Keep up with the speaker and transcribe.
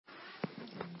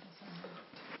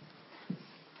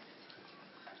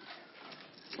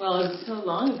Well, it was so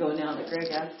long ago now that Greg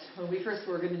asked when we first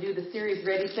were going to do the series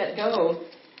Ready, Set, Go.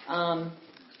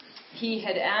 He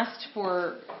had asked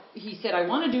he said, I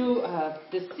want to do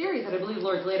this series that I believe the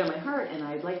Lord's laid on my heart, and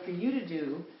I'd like for you to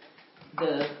do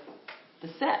the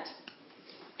set.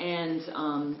 And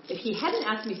if he hadn't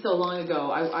asked me so long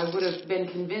ago, I would have been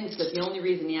convinced that the only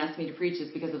reason he asked me to preach is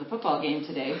because of the football game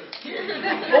today,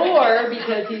 or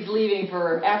because he's leaving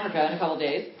for Africa in a couple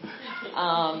days.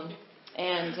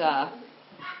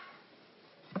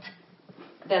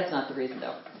 That's not the reason,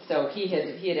 though. So he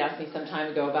had asked me some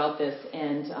time ago about this,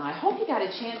 and I hope you got a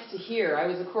chance to hear. I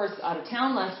was, of course, out of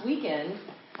town last weekend,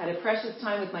 had a precious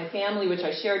time with my family, which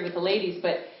I shared with the ladies,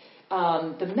 but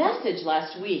the message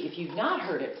last week, if you've not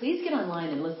heard it, please get online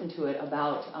and listen to it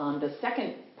about the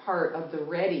second part of the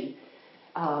Ready.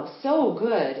 So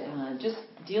good. Just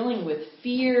dealing with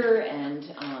fear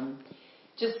and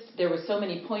there were so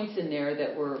many points in there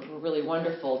that were really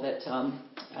wonderful that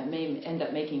I may end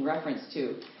up making reference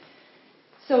to.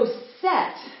 So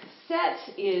set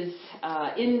is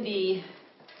in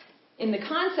the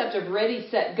concept of ready,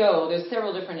 set, go. There's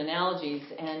several different analogies,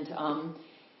 and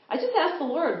I just asked the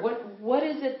Lord, what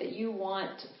is it that you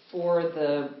want for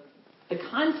the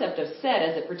concept of set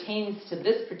as it pertains to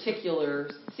this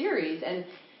particular series? And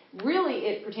really,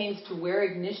 it pertains to where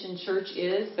Ignition Church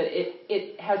is, but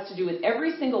it has to do with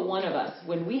every single one of us.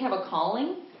 When we have a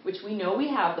calling, which we know we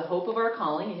have, the hope of our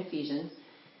calling in Ephesians,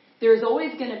 there's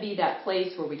always going to be that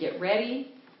place where we get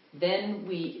ready, then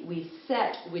we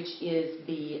set, which is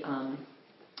the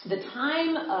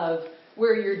time of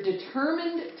where you're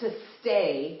determined to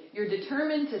stay. You're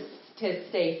determined to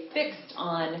stay fixed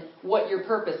on what your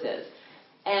purpose is.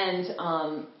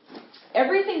 And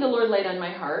everything the Lord laid on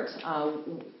my heart,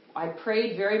 I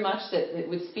prayed very much that it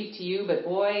would speak to you, but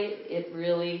boy, it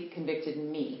really convicted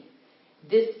me.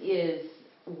 This is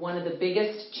one of the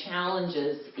biggest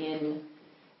challenges in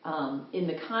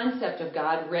the concept of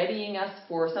God readying us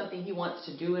for something He wants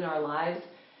to do in our lives.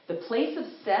 The place of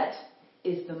set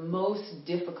is the most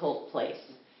difficult place,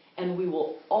 and we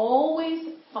will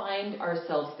always find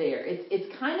ourselves there.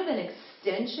 It's kind of an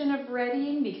extension of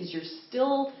readying because you're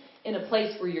still in a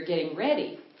place where you're getting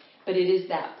ready, but it is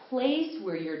that place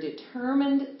where you're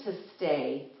determined to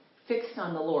stay fixed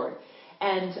on the Lord.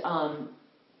 And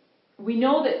we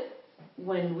know that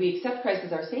when we accept Christ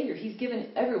as our Savior, He's given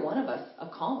every one of us a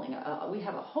calling. We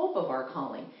have a hope of our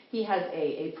calling. He has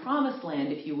a promised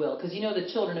land, if you will, because you know the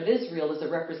children of Israel is a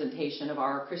representation of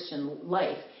our Christian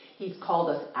life. He's called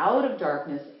us out of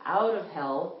darkness, out of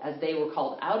hell, as they were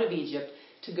called out of Egypt,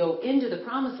 to go into the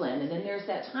promised land. And then there's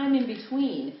that time in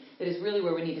between that is really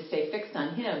where we need to stay fixed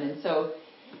on Him. And so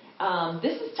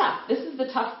this is tough. This is the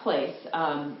tough place.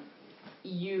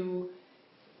 You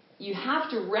have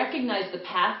to recognize the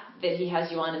path that He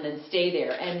has you on and then stay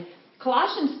there. And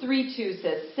Colossians 3:2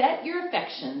 says, set your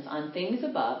affections on things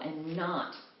above and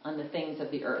not on the things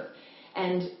of the earth.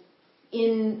 And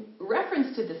in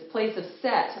reference to this place of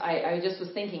set, I just was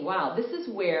thinking, wow, this is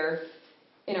where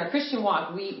in our Christian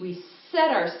walk we set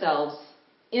ourselves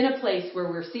in a place where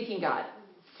we're seeking God.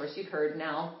 Of course, you've heard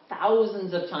now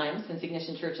thousands of times since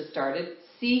Ignition Church has started,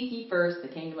 seek ye first the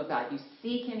kingdom of God. You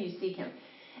seek Him.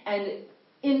 And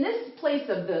in this place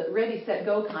of the ready, set,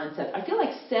 go concept, I feel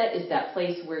like set is that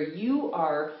place where you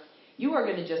are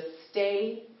going to just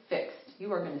stay fixed.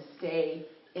 You are going to stay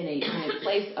in a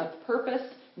place of purpose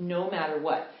no matter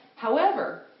what.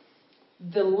 However,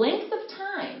 the length of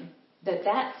time that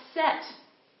set,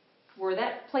 where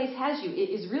that place has you, it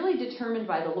is really determined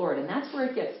by the Lord, and that's where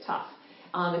it gets tough.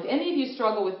 If any of you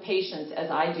struggle with patience,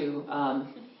 as I do,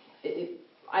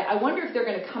 I wonder if they're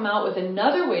going to come out with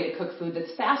another way to cook food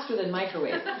that's faster than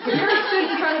microwave. Have you ever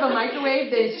stood in front of a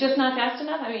microwave that it's just not fast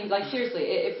enough? I mean, like seriously,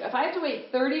 if I have to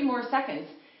wait 30 more seconds,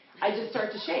 I just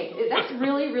start to shake. That's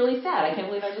really, really sad. I can't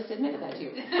believe I just admitted that to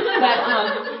you.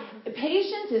 But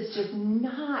patience is just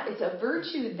not, it's a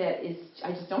virtue that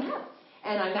I just don't have.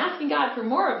 And I'm asking God for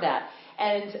more of that.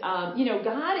 And,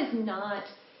 God is not,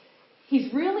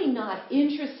 He's really not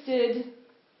interested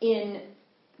in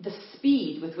the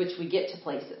speed with which we get to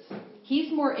places.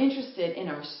 He's more interested in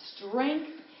our strength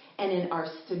and in our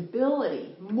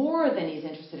stability more than He's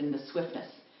interested in the swiftness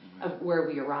of where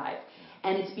we arrive.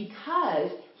 And it's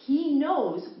because He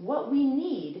knows what we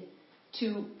need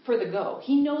for the go.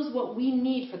 He knows what we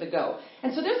need for the go.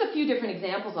 And so there's a few different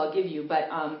examples I'll give you, but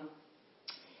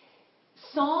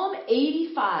Psalm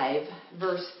 85,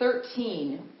 verse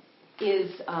 13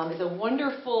 is a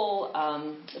wonderful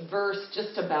verse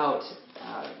just about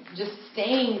just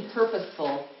staying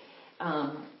purposeful.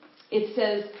 It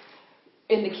says,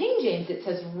 in the King James, it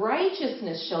says,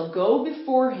 righteousness shall go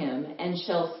before Him and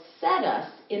shall set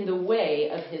us in the way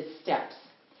of his steps.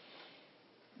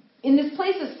 In this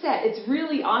place of set, it's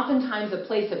really oftentimes a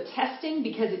place of testing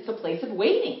because it's a place of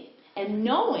waiting and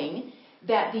knowing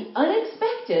that the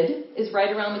unexpected is right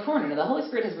around the corner. Now, the Holy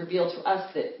Spirit has revealed to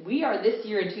us that we are this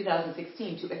year in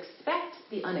 2016 to expect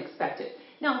the unexpected.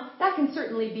 Now, that can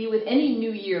certainly be with any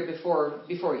new year before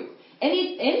you.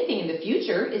 Anything in the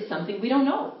future is something we don't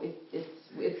know.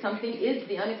 It's something is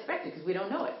the unexpected because we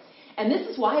don't know it. And this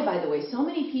is why, by the way, so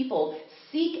many people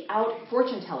seek out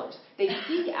fortune tellers. They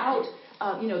seek out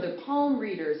the palm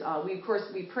readers.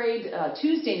 We prayed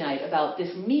Tuesday night about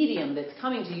this medium that's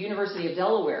coming to University of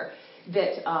Delaware.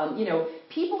 That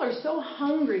people are so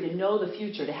hungry to know the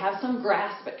future, to have some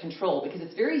grasp at control, because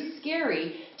it's very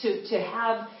scary to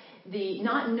have the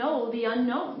not know the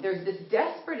unknown. There's this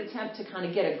desperate attempt to kind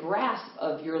of get a grasp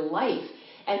of your life,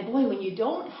 and boy, when you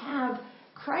don't have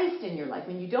Christ in your life,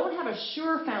 when you don't have a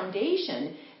sure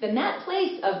foundation, then that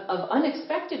place of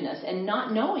unexpectedness and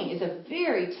not knowing is a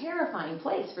very terrifying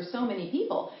place for so many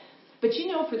people. But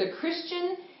for the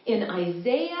Christian, in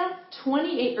Isaiah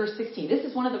 28, verse 16, this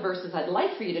is one of the verses I'd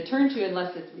like for you to turn to,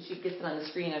 unless she gets it on the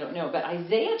screen, I don't know. But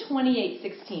Isaiah 28,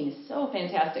 16 is so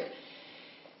fantastic.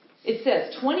 It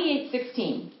says, 28,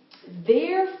 16,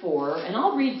 therefore, and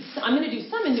I'm going to do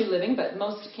some in New Living, but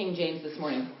most King James this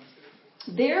morning.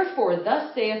 Therefore,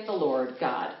 thus saith the Lord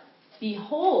God,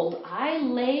 behold, I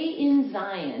lay in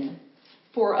Zion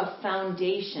for a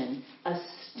foundation, a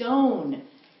stone,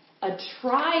 a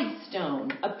tried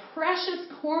stone, a precious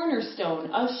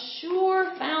cornerstone, a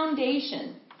sure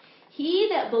foundation. He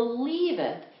that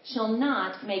believeth shall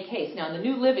not make haste. Now, in the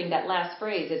New Living, that last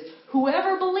phrase is,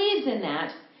 whoever believes in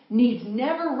that needs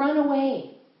never run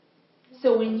away.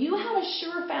 So when you have a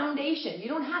sure foundation, you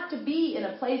don't have to be in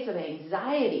a place of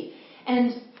anxiety.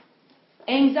 And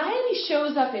anxiety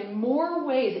shows up in more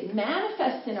ways. It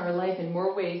manifests in our life in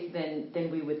more ways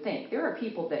than we would think. There are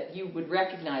people that you would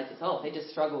recognize as, they just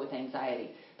struggle with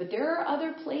anxiety. But there are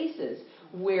other places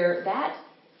where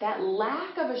that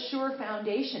lack of a sure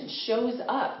foundation shows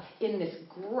up in this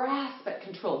grasp at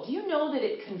control. Do you know that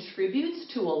it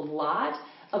contributes to a lot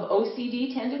of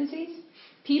OCD tendencies?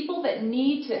 People that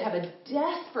need to have a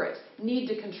desperate need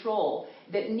to control,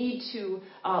 that need to,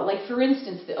 like for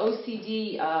instance, the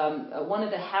OCD, one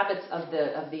of the habits of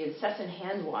the incessant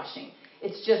hand washing.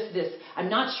 It's just this, I'm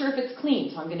not sure if it's clean,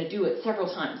 so I'm going to do it several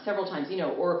times,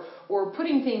 or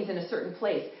putting things in a certain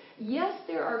place. Yes,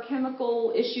 there are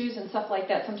chemical issues and stuff like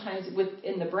that sometimes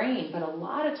within the brain, but a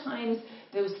lot of times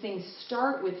those things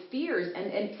start with fears,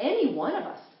 and any one of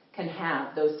us can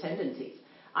have those tendencies.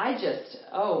 I just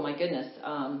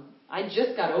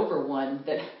got over one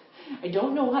that I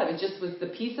don't know what. It just was the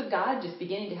peace of God just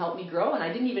beginning to help me grow, and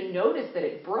I didn't even notice that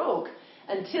it broke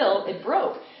until it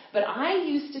broke. But I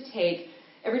used to take,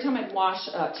 every time I'd wash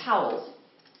towels,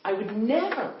 I would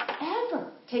never,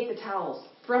 ever take the towels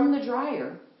from the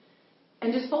dryer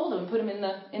and just fold them and put them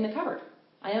in the cupboard.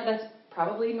 I know that's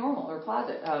probably normal, or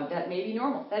closet. That may be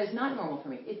normal. That is not normal for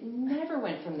me. It never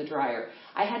went from the dryer.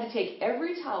 I had to take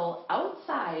every towel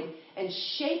outside and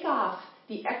shake off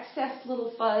the excess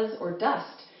little fuzz or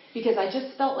dust, because I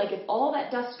just felt like if all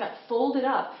that dust got folded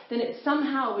up, then it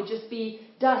somehow would just be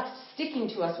dust sticking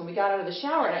to us when we got out of the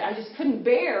shower. And I just couldn't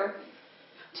bear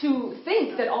to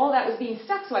think that all that was being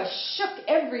stuck, so I shook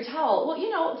every towel. Well,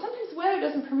 sometimes weather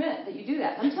doesn't permit that you do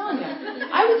that. I'm telling you.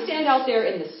 I would stand out there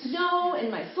in the snow,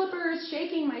 in my slippers,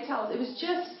 shaking my towels. It was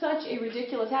just such a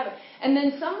ridiculous habit. And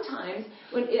then sometimes,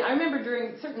 I remember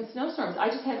during certain snowstorms, I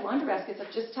just had laundry baskets of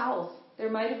just towels. There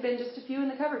might have been just a few in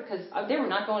the cupboard, because they were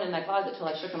not going in my closet till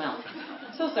I shook them out.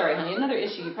 So sorry, honey. Another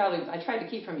issue I tried to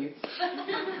keep from you.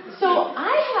 So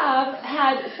I have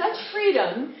had such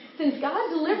freedom since God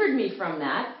delivered me from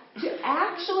that to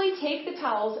actually take the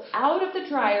towels out of the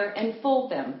dryer and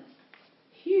fold them.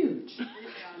 Huge.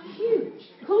 Huge.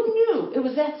 Who knew it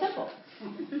was that simple?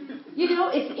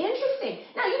 It's interesting.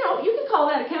 Now, you can call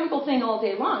that a chemical thing all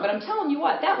day long, but I'm telling you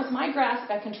what, that was my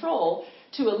grasp at control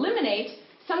to eliminate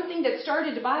something that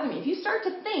started to bother me. If you start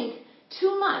to think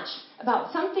too much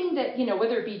about something that,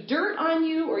 whether it be dirt on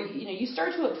you or, you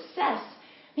start to obsess,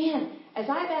 man, as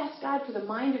I've asked God for the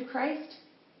mind of Christ,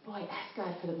 boy, ask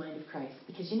God for the mind of Christ.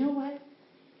 Because you know what?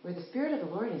 Where the Spirit of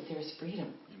the Lord is, there is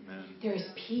freedom. Amen. There is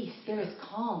peace. There is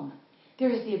calm. There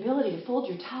is the ability to fold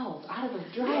your towels out of the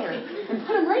dryer and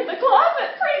put them right in the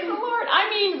closet. Praise the Lord. I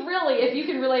mean, really, if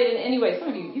you can relate in any way, some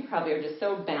of you probably are just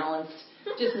so balanced,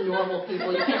 just normal people.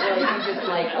 You can't really be just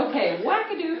like, okay,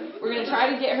 wackadoo. We're going to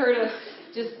try to get her to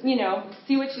just,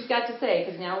 see what she's got to say,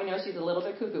 because now we know she's a little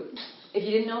bit cuckoo. If you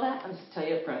didn't know that, I'm just tell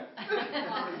you up front.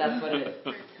 That's what it is.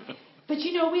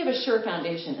 But we have a sure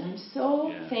foundation, and I'm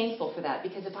so thankful for that,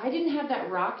 because if I didn't have that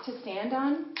rock to stand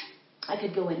on, I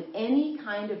could go in any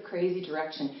kind of crazy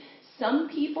direction. Some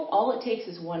people, all it takes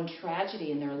is one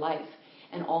tragedy in their life,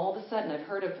 and all of a sudden, I've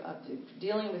heard of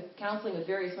counseling with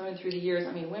various women through the years.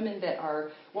 I mean, women that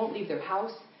won't leave their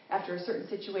house after a certain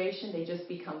situation. They just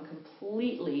become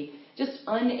completely just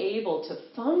unable to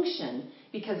function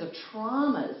because of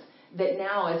traumas that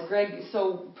now, as Greg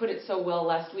put it so well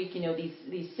last week,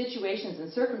 these situations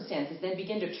and circumstances then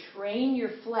begin to train your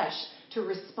flesh to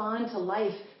respond to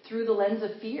life through the lens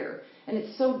of fear. And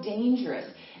it's so dangerous.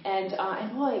 And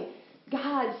boy,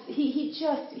 God,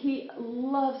 He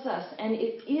loves us. And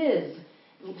it is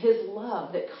His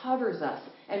love that covers us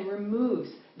and removes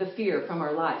the fear from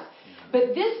our lives.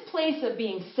 But this place of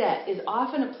being set is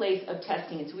often a place of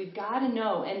testing. And so we've got to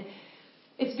know. And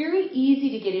it's very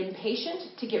easy to get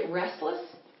impatient, to get restless,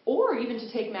 or even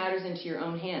to take matters into your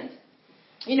own hands.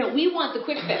 We want the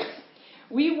quick fix.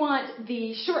 We want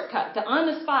the shortcut, the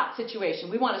on-the-spot situation.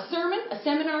 We want a sermon, a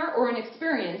seminar, or an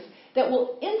experience that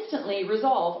will instantly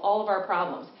resolve all of our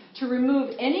problems, to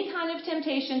remove any kind of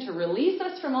temptation, to release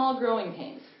us from all growing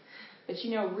pains. But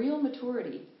real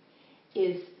maturity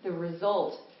is the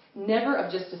result never of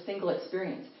just a single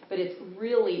experience, but it's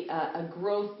really a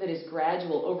growth that is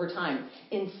gradual over time.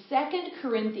 In 2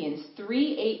 Corinthians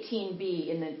 3:18b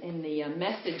in the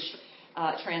Message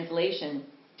translation,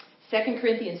 2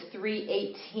 Corinthians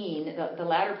 3:18, the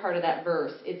latter part of that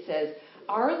verse, it says,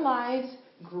 "Our lives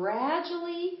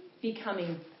gradually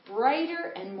becoming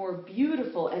brighter and more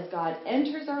beautiful as God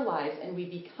enters our lives and we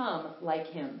become like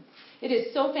Him." It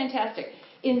is so fantastic.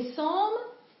 In Psalm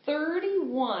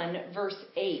 31, verse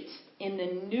 8, in the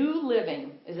New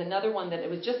Living, is another one that it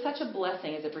was just such a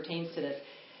blessing as it pertains to this.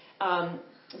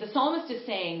 The psalmist is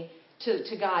saying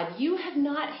to God, "You have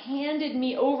not handed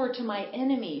me over to my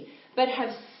enemy, but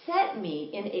have set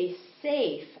me in a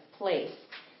safe place."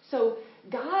 So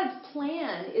God's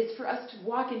plan is for us to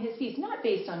walk in His peace, not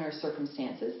based on our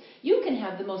circumstances. You can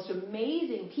have the most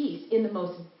amazing peace in the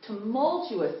most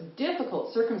tumultuous,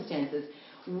 difficult circumstances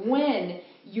when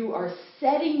you are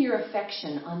setting your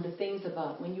affection on the things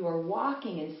above, when you are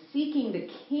walking and seeking the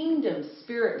kingdom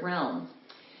spirit realm.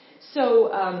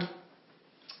 So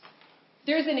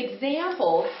there's an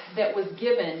example that was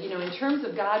given, in terms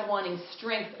of God wanting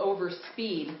strength over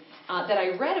speed, that I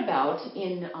read about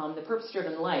in The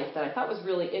Purpose-Driven Life that I thought was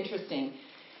really interesting.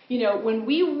 When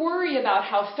we worry about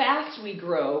how fast we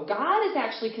grow, God is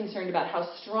actually concerned about how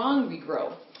strong we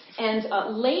grow. And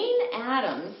Lane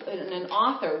Adams, an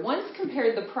author, once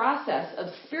compared the process of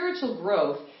spiritual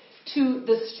growth to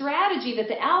the strategy that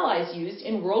the Allies used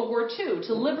in World War II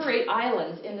to liberate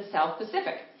islands in the South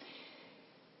Pacific.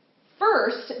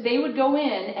 First, they would go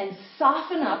in and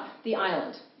soften up the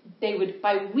island. They would,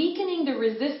 by weakening the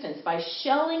resistance, by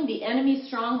shelling the enemy's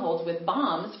strongholds with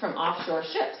bombs from offshore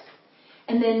ships.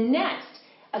 And then next,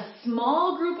 a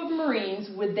small group of Marines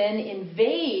would then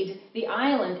invade the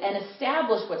island and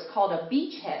establish what's called a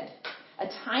beachhead, a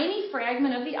tiny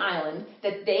fragment of the island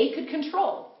that they could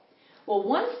control. Well,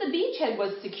 once the beachhead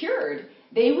was secured,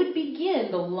 they would begin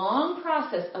the long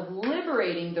process of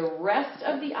liberating the rest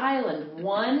of the island,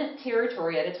 one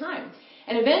territory at a time.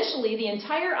 And eventually, the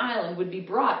entire island would be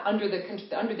brought under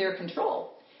their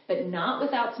control, but not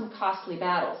without some costly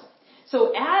battles.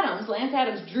 So Lance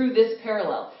Adams drew this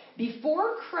parallel.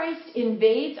 Before Christ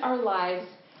invades our lives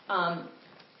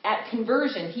at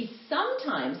conversion, He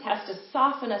sometimes has to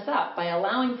soften us up by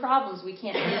allowing problems we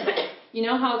can't handle. You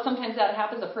know how sometimes that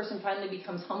happens? A person finally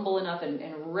becomes humble enough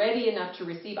and ready enough to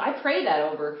receive. I pray that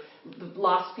over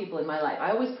lost people in my life.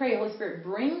 I always pray, Holy Spirit,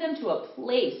 bring them to a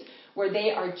place where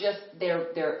they are just,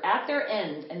 they're at their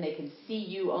end and they can see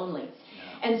You only.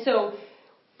 Yeah. And so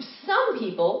some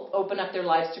people open up their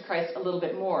lives to Christ a little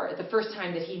bit more at the first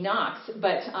time that He knocks.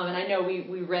 But, and I know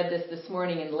we read this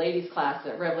morning in the ladies' class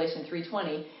at Revelation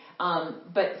 3:20.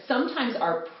 But sometimes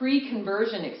our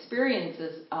pre-conversion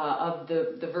experiences of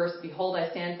the verse, "Behold, I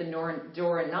stand at the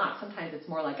door and knock," sometimes it's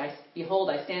more like, "Behold,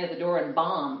 I stand at the door and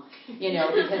bomb,"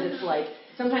 because it's like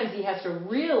sometimes He has to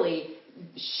really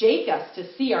shake us to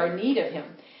see our need of Him.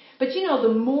 But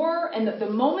the more and the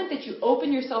moment that you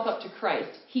open yourself up to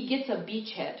Christ, He gets a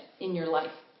beachhead in your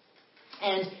life.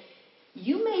 And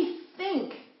you may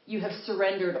think you have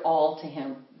surrendered all to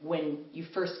Him when you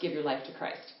first give your life to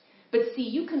Christ. But see,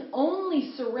 you can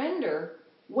only surrender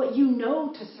what you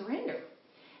know to surrender.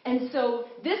 And so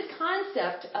this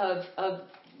concept of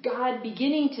God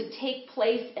beginning to take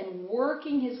place and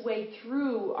working His way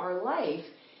through our life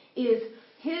is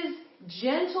His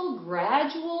gentle,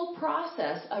 gradual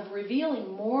process of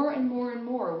revealing more and more and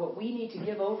more what we need to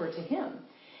give over to Him.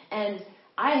 And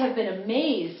I have been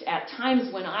amazed at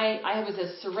times when I was as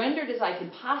surrendered as I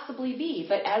could possibly be.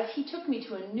 But as he took me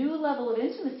to a new level of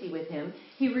intimacy with him,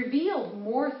 he revealed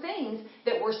more things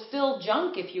that were still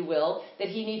junk, if you will, that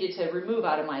he needed to remove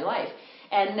out of my life.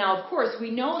 And now, of course, we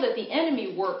know that the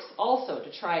enemy works also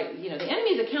to try, the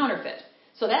enemy is a counterfeit.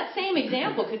 So that same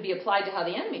example could be applied to how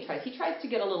the enemy tries. He tries to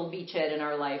get a little beachhead in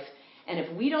our life. And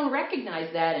if we don't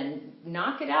recognize that and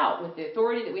knock it out with the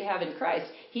authority that we have in Christ,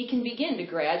 he can begin to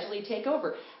gradually take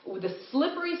over. With the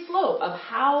slippery slope of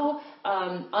how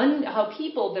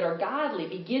people that are godly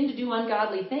begin to do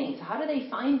ungodly things. How do they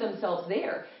find themselves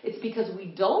there? It's because we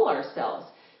dull ourselves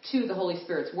to the Holy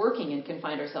Spirit's working and can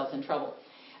find ourselves in trouble.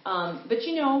 But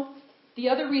the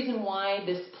other reason why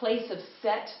this place of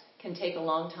set can take a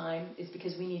long time is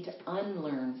because we need to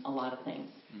unlearn a lot of things.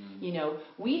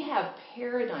 We have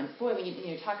paradigms. Boy, when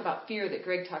you talk about fear that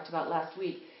Greg talked about last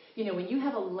week, when you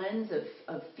have a lens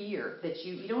of fear that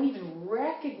you don't even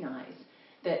recognize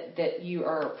that you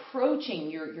are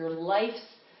approaching your life's,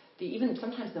 even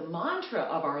sometimes the mantra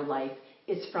of our life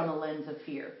is from a lens of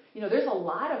fear. There's a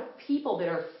lot of people that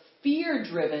are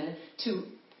fear-driven to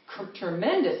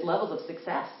tremendous levels of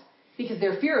success because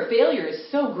their fear of failure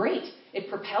is so great. It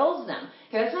propels them.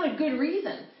 Okay, that's not a good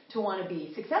reason to want to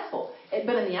be successful.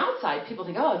 But on the outside, people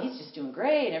think, oh, he's just doing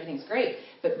great and everything's great.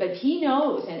 But he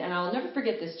knows, and I'll never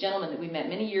forget this gentleman that we met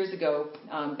many years ago,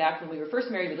 back when we were first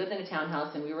married. We lived in a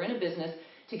townhouse and we were in a business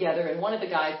together, and one of the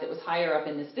guys that was higher up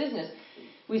in this business,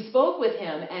 we spoke with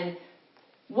him, and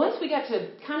once we got to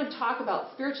kind of talk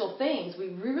about spiritual things, we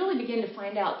really began to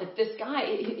find out that this guy,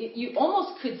 you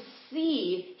almost could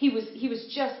see he was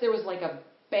like a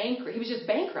bankrupt. He was just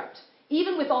bankrupt.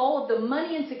 Even with all of the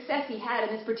money and success he had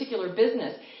in this particular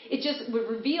business, it just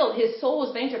revealed his soul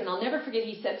was bankrupt. And I'll never forget,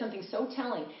 he said something so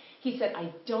telling. He said,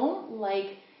 I don't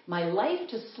like my life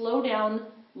to slow down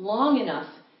long enough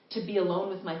to be alone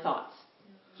with my thoughts.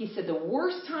 He said, the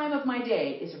worst time of my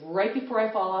day is right before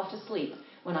I fall off to sleep,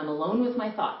 when I'm alone with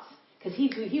my thoughts. Because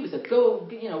he was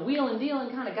a wheeling,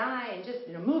 dealing kind of guy, and just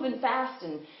moving fast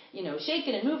and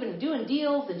shaking and moving and doing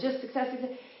deals and just success.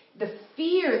 The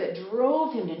fear that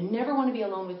drove him to never want to be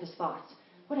alone with his thoughts.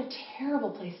 What a terrible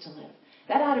place to live.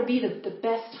 That ought to be the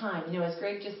best time. As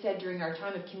Greg just said during our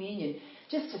time of communion,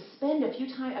 just to spend a few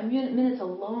minutes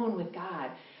alone with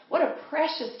God. What a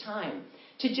precious time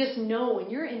to just know when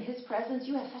you're in his presence,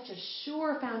 you have such a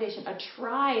sure foundation, a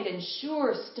tried and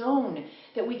sure stone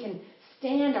that we can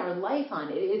stand our life on.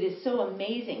 It is so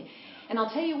amazing. And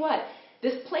I'll tell you what,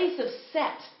 this place of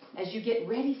set, as you get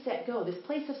ready, set, go, this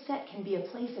place of set can be a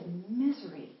place of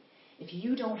misery if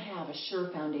you don't have a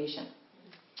sure foundation.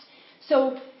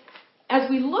 So as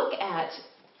we look at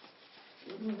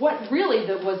what really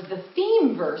was the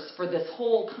theme verse for this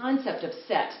whole concept of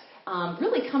set,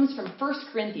 really comes from 1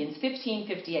 Corinthians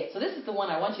 15:58. So this is the one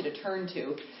I want you to turn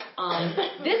to.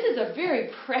 This is a very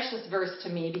precious verse to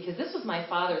me because this was my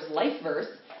father's life verse,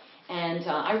 and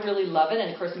I really love it, and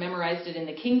of course memorized it in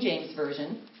the King James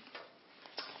Version.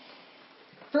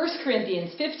 1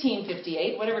 Corinthians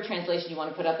 15:58, whatever translation you want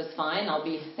to put up is fine. I'll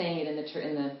be saying it in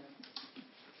the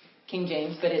King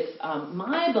James, but it's,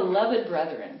 my beloved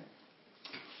brethren,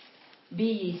 be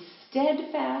ye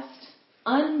steadfast,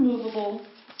 unmovable,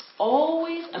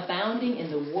 always abounding in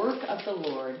the work of the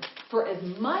Lord, for as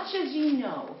much as you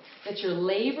know that your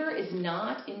labor is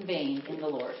not in vain in the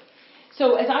Lord.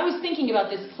 So as I was thinking about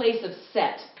this place of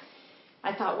set,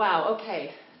 I thought, wow,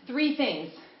 okay, 3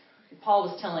 things Paul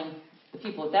was telling the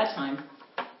people at that time.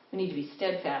 We need to be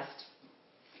steadfast,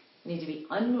 we need to be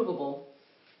unmovable,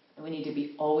 and we need to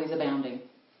be always abounding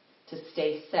to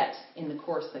stay set in the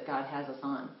course that God has us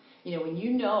on. When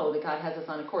you know that God has us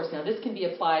on a course, now this can be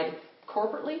applied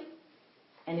corporately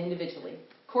and individually.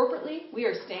 Corporately, we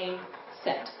are staying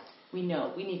set. We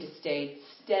know we need to stay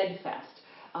steadfast.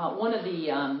 One of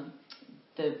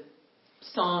the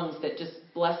songs that just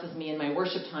blesses me in my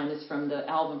worship time is from the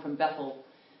album from Bethel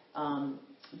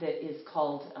that is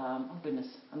called,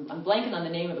 I'm blanking on the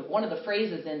name of it. One of the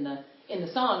phrases in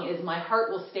the song is, my heart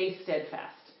will stay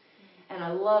steadfast. And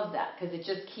I love that because it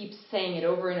just keeps saying it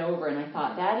over and over. And I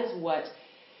thought that is what,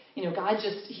 God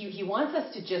just, He wants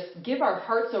us to just give our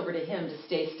hearts over to Him to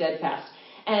stay steadfast.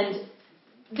 And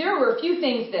there were a few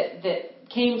things that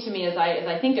came to me as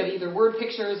I think of either word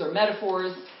pictures or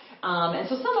metaphors. And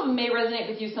so some of them may resonate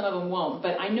with you, some of them won't.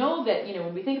 But I know that,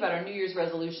 when we think about our New Year's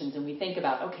resolutions and we think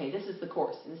about, okay, this is the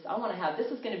course. This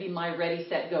is going to be my ready,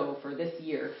 set, go for this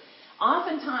year.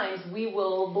 Oftentimes we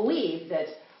will believe that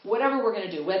whatever we're going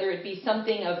to do, whether it be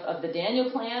something of the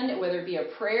Daniel plan, whether it be a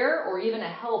prayer or even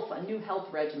a new health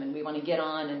regimen we want to get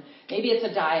on, and maybe it's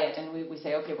a diet, and we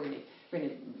say, okay, we're going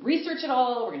to research it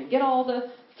all, we're going to get all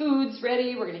the foods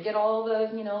ready. We're going to get all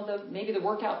maybe the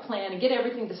workout plan and get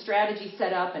everything, the strategy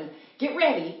set up and get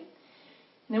ready.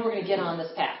 And then we're going to get on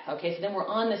this path. Okay, so then we're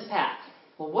on this path.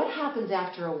 Well, what happens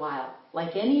after a while?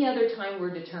 Like any other time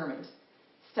we're determined.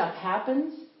 Stuff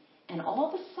happens, and all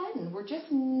of a sudden, we're just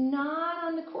not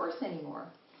on the course anymore.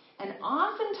 And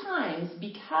oftentimes,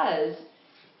 because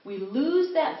we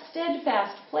lose that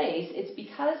steadfast place, it's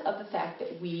because of the fact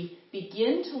that we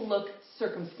begin to look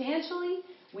circumstantially,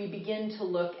 we begin to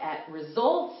look at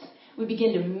results, we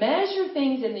begin to measure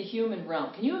things in the human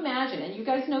realm. Can you imagine? And you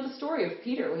guys know the story of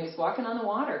Peter when he was walking on the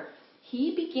water.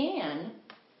 He began,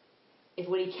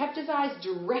 when he kept his eyes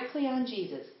directly on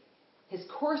Jesus, his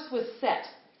course was set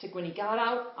to, when he got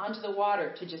out onto the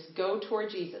water, to just go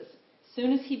toward Jesus. As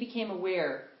soon as he became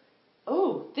aware,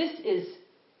 this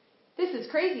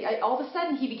is crazy. All of a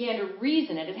sudden he began to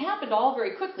reason, and it happened all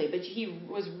very quickly, but he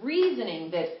was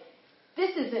reasoning that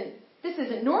this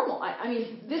isn't normal. I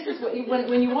mean, this is what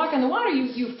when you walk on the water,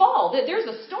 you fall. There's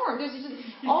a storm. There's just,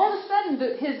 all of a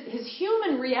sudden his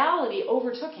human reality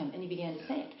overtook him, and he began to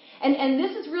sink. And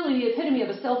this is really the epitome of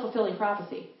a self-fulfilling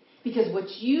prophecy, because what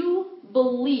you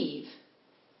believe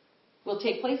will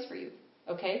take place for you.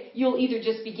 Okay, you'll either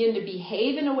just begin to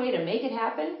behave in a way to make it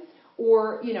happen,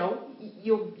 or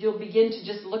you'll begin to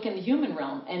just look in the human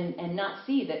realm and not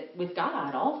see that with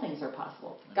God all things are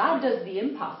possible. God does the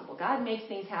impossible. God makes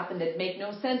things happen that make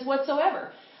no sense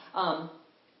whatsoever.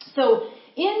 So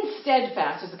in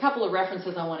steadfast, there's a couple of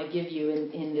references I want to give you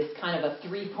in this kind of a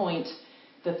 3-point,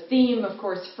 the theme, of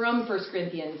course, from 1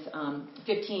 Corinthians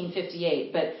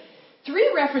 15:58. But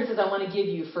 3 references I want to give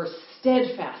you for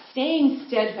steadfast, staying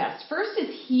steadfast. First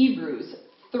is Hebrews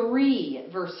 3,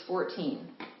 verse 14.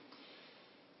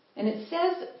 And it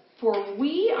says, "For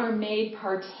we are made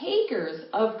partakers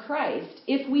of Christ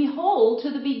if we hold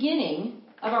to the beginning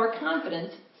of our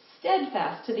confidence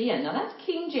steadfast to the end." Now that's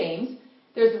King James.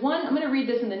 There's one, I'm going to read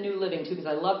this in the New Living too, because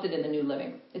I loved it in the New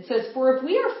Living. It says, "For if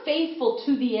we are faithful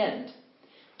to the end,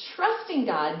 trusting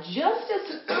God just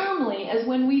as firmly as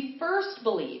when we first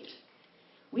believed,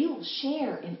 we will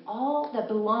share in all that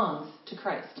belongs to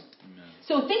Christ." Amen.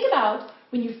 So think about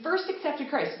when you first accepted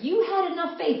Christ. You had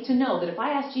enough faith to know that if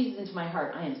I ask Jesus into my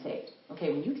heart, I am saved. Okay,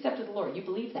 when you accepted the Lord, you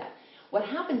believe that. What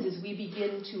happens is we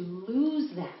begin to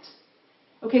lose that.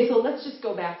 Okay, so let's just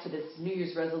go back to this New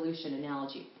Year's resolution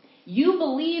analogy. You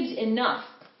believed enough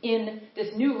in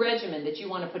this new regimen that you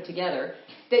want to put together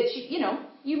that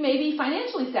you maybe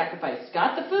financially sacrificed,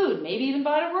 got the food, maybe even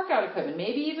bought a workout equipment,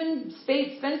 maybe even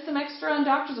spent some extra on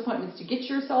doctor's appointments to get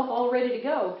yourself all ready to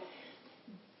go.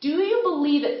 Do you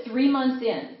believe it 3 months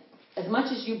in as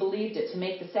much as you believed it to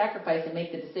make the sacrifice and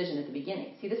make the decision at the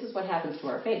beginning? See, this is what happens to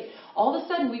our faith. All of a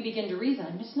sudden we begin to reason,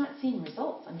 I'm just not seeing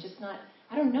results.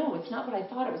 I don't know. It's not what I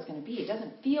thought it was going to be. It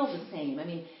doesn't feel the same. I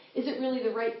mean, is it really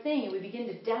the right thing? And we begin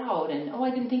to doubt, and I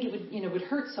didn't think it would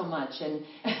hurt so much. And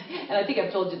I think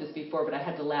I've told you this before, but I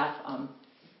had to laugh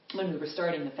when we were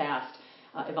starting the fast.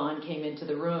 Yvonne came into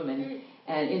the room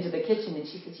and into the kitchen, and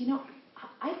she says,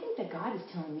 I think that God is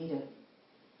telling me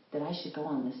that I should go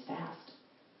on this fast.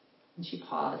 And she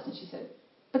paused and she said,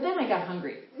 but then I got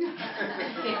hungry.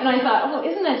 And I thought,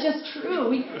 isn't that just true?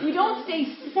 We don't stay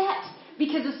set,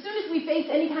 because as soon as we face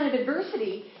any kind of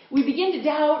adversity, we begin to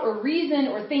doubt or reason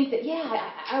or think that,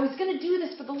 I was going to do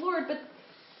this for the Lord, but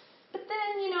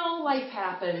then, life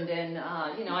happened, and,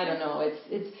 I don't know.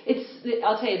 It's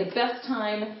I'll tell you, the best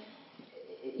time,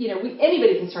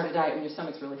 anybody can start a diet when your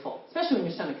stomach's really full, especially when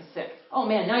your stomach is sick. Oh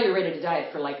man, now you're ready to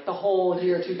diet for like the whole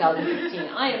year 2016.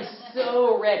 I am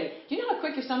so ready. Do you know how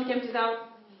quick your stomach empties out?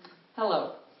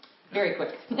 Hello. Very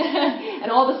quick.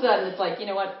 And all of a sudden it's like, you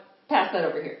know what? Pass that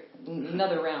over here.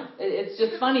 Another round. It's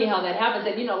just funny how that happens.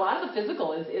 And a lot of the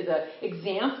physical is an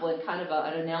example and kind of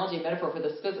an analogy, a metaphor for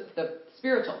the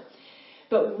spiritual.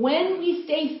 But when we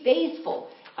stay faithful,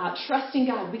 trusting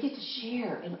God, we get to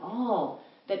share in all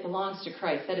that belongs to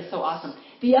Christ. That is so awesome.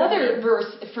 The other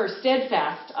verse for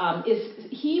steadfast is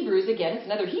Hebrews. Again, it's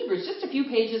another Hebrews, just a few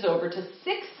pages over to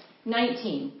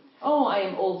 6:19. Oh, I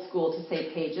am old school to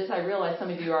say pages. I realize some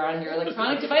of you are on your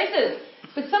electronic devices,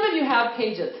 but some of you have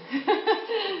pages.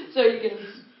 So you can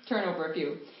turn over a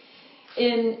few.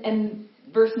 In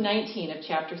verse 19 of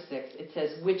chapter 6, it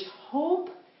says, which hope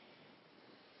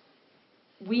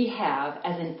we have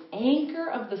as an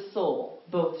anchor of the soul,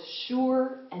 both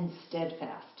sure and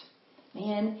steadfast.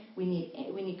 Man, we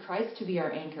need Christ to be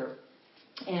our anchor.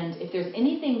 And if there's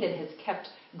anything that has kept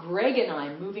Greg and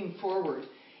I moving forward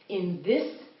in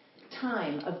this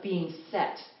time of being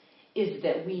set, is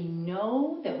that we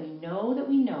know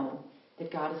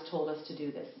that God has told us to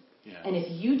do this. Yes. And if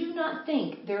you do not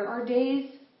think there are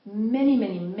days many,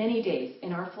 many, many days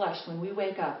in our flesh when we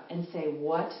wake up and say,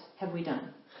 what have we done?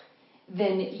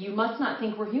 Then you must not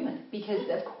think we're human, because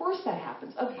of course that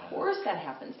happens. Of course that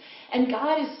happens. And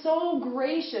God is so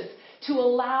gracious to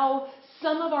allow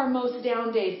some of our most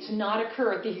down days to not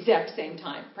occur at the exact same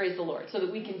time. Praise the Lord. So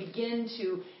that we can begin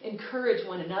to encourage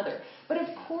one another. But of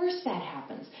course that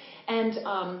happens.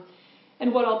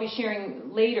 And what I'll be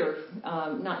sharing later,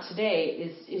 not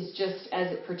today, is just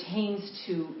as it pertains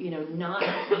to,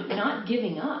 not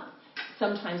giving up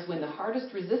sometimes when the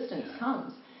hardest resistance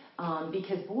comes.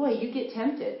 Because boy, you get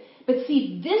tempted. But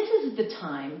see, this is the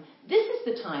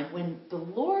time when the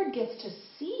Lord gets to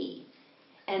see,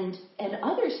 and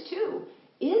others too,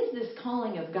 is this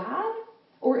calling of God?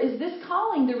 Or is this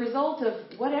calling the result of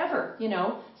whatever,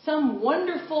 some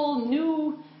wonderful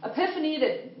new epiphany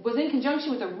that was in conjunction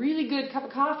with a really good cup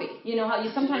of coffee? You know how you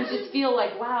sometimes just feel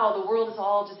like, wow, the world is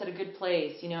all just at a good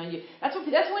place.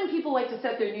 That's when people like to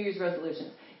set their New Year's resolutions.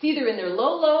 It's either in their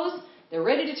low lows, they're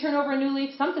ready to turn over a new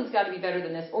leaf, something's got to be better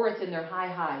than this, or it's in their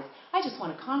high highs. I just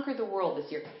want to conquer the world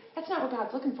this year. That's not what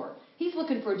God's looking for. He's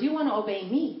looking for, do you want to obey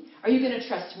me? Are you going to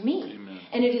trust me? Amen.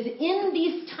 And it is in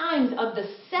these times of the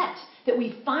set that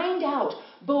we find out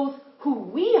both who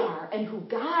we are and who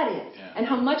God is, and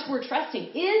how much we're trusting.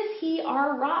 Is He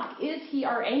our rock? Is He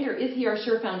our anchor? Is He our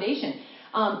sure foundation?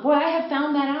 Boy, I have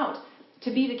found that out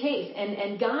to be the case.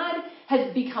 And God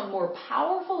has become more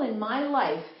powerful in my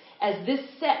life as this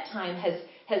set time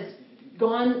has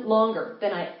gone longer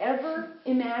than I ever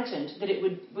imagined that it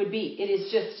would be. It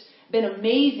has just been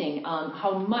amazing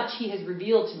how much He has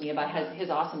revealed to me about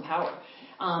His awesome power.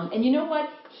 And you know what?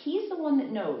 He's the one that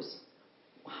knows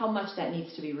how much that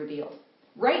needs to be revealed.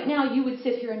 Right now, you would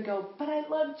sit here and go, but I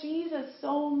love Jesus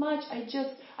so much.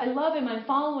 I love Him. I'm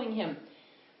following Him.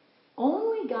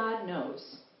 Only God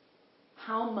knows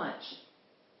how much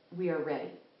we are ready.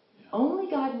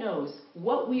 Only God knows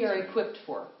what we are equipped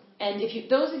for. And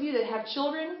those of you that have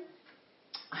children,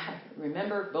 I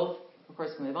remember both, of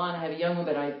course, with Yvonne, I have a young one,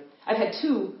 but I've had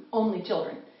two only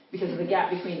children because of the gap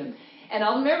between them. And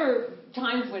I'll remember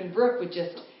times when Brooke would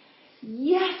just,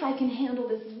 yes, I can handle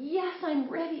this. Yes, I'm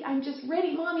ready. I'm just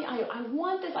ready, Mommy. I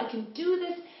want this. I can do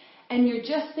this. And you're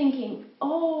just thinking,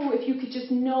 oh, if you could just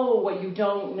know what you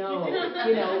don't know.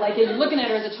 Like you're looking at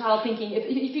her as a child thinking,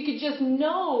 if you could just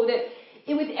know that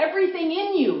with everything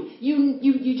in you,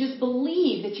 you just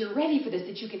believe that you're ready for this,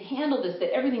 that you can handle this,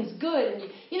 that everything's good. And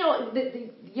the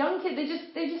young kids,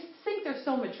 they just think they're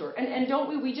so mature. And don't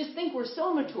we? We just think we're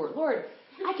so mature. Lord,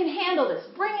 I can handle this.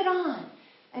 Bring it on.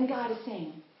 And God is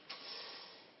saying,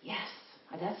 yes,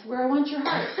 that's where I want your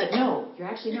heart. But no, you're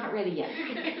actually not ready yet.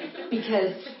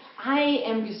 Because I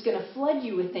am just going to flood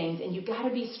you with things, and you've got to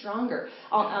be stronger.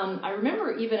 I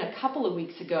remember even a couple of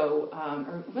weeks ago,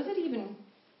 or was it even...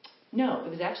 No, it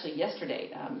was actually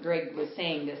yesterday. Greg was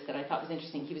saying this that I thought was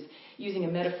interesting. He was using a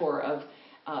metaphor of,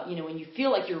 when you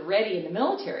feel like you're ready in the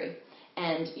military,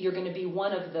 and you're going to be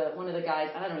one of the guys.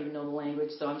 I don't even know the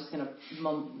language, so I'm just going to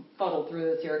fuddle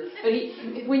through this here.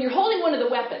 But when you're holding one of the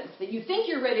weapons that you think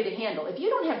you're ready to handle, if you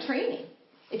don't have training,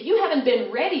 if you haven't been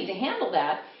ready to handle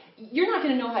that, you're not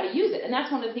going to know how to use it. And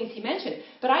that's one of the things he mentioned.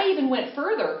 But I even went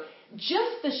further.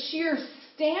 Just the sheer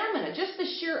stamina, just the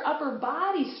sheer upper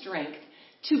body strength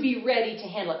to be ready to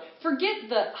handle it. Forget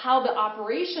how the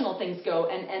operational things go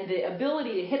and the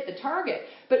ability to hit the target.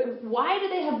 But why do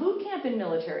they have boot camp in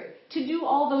military? To do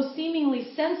all those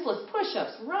seemingly senseless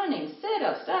push-ups, running,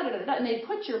 sit-ups, and they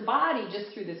put your body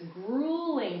just through this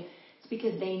grueling. It's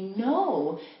because they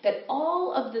know that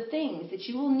all of the things that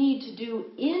you will need to do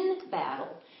in battle,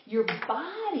 your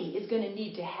body is going to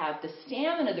need to have the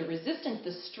stamina, the resistance,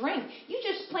 the strength. You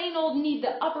just plain old need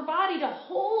the upper body to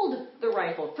hold the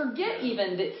rifle. Forget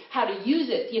even how to use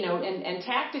it, and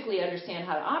tactically understand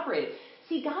how to operate it.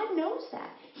 See, God knows that.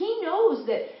 He knows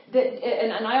that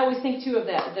and I always think, too, of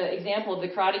the example of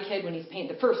the Karate Kid when he's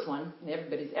painting the first one.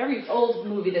 Every old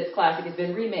movie that's classic has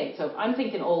been remade, so I'm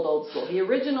thinking old school. The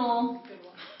original,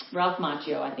 Ralph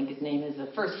Macchio, I think his name is,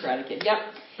 the first Karate Kid. Yep.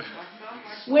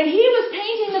 When he was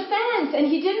painting the fence and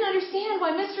he didn't understand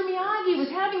why Mr. Miyagi was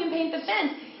having him paint the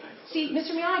fence, see,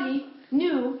 Mr. Miyagi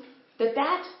knew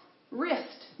that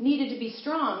wrist needed to be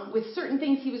strong with certain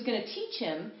things he was going to teach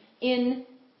him in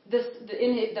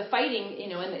the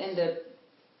fighting, and the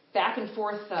back and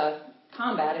forth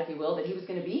combat, if you will, that he was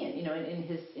going to be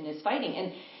in his fighting.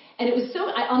 And it was so,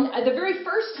 the very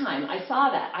first time I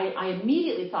saw that, I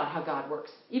immediately thought how God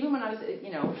works. Even when I was,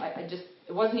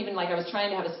 it wasn't even like I was trying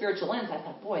to have a spiritual lens. I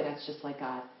thought, boy, that's just like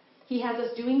God. He has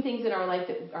us doing things in our life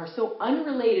that are so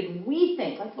unrelated. We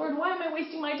think, like, Lord, why am I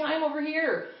wasting my time over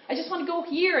here? I just want to go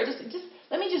here.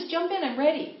 Let me just jump in. I'm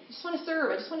ready. I just want to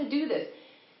serve. I just want to do this.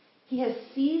 He has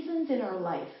seasons in our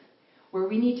life where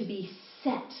we need to be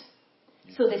set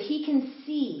so that He can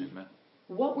see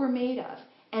what we're made of.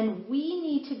 And we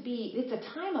need to be, it's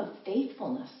a time of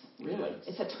faithfulness, really.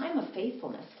 It's a time of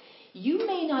faithfulness. You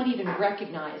may not even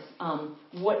recognize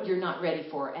what you're not ready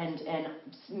for. And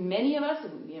many of us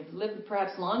have lived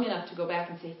perhaps long enough to go back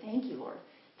and say, thank you, Lord.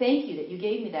 Thank you that you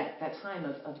gave me that time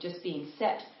of just being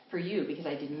set for you, because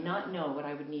I did not know what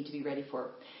I would need to be ready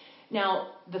for. Now,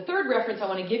 the third reference I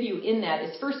want to give you in that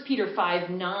is 1 Peter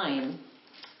 5:9,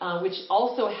 which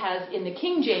also has in the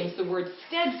King James the word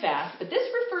steadfast, but this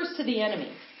refers to the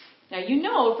enemy. Now, you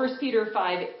know 1 Peter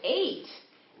 5:8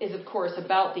 is, of course,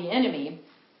 about the enemy,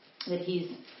 that he's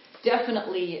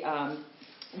definitely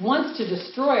wants to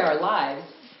destroy our lives.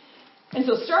 And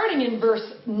so starting in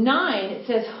verse 9, it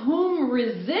says, whom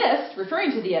resist,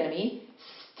 referring to the enemy,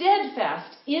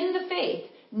 steadfast in the faith,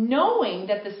 knowing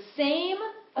that the same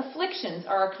afflictions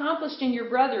are accomplished in your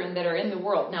brethren that are in the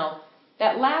world. Now,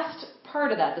 that last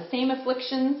part of that, the same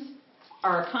afflictions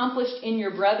are accomplished in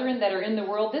your brethren that are in the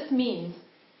world, this means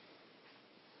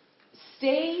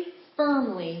stay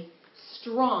firmly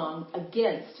strong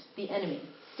against the enemy.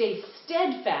 Stay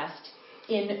steadfast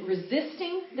in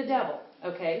resisting the devil,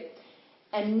 okay?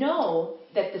 And know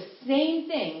that the same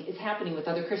thing is happening with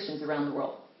other Christians around the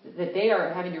world, that they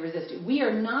are having to resist it. We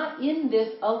are not in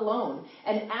this alone.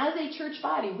 And as a church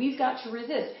body, we've got to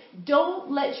resist.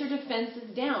 Don't let your defenses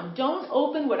down. Don't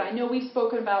open what I know we've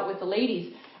spoken about with the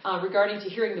ladies regarding to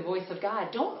hearing the voice of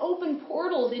God. Don't open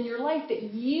portals in your life that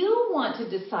you want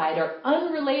to decide are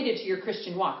unrelated to your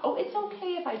Christian walk. Oh, it's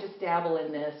okay if I just dabble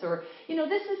in this, or,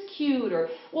 this is cute, or,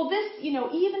 well, this,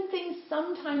 even things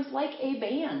sometimes like a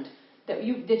band that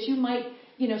you might,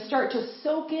 start to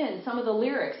soak in some of the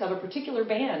lyrics of a particular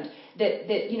band that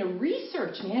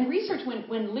research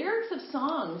when lyrics of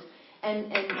songs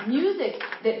and music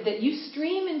that you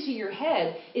stream into your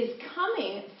head is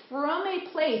coming from a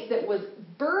place that was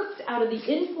birthed out of the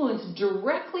influence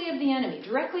directly of the enemy,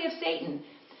 directly of Satan.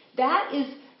 That is,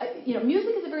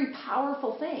 music is a very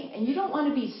powerful thing, and you don't want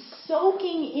to be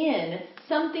soaking in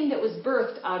something that was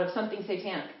birthed out of something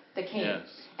satanic that came. Yes.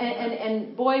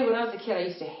 And boy, when I was a kid, I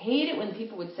used to hate it when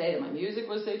people would say that my music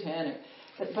was satanic.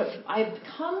 But I've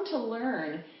come to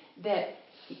learn that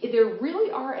there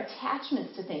really are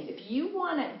attachments to things. If you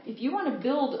want to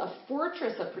build a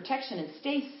fortress of protection and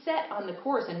stay set on the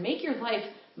course and make your life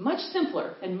much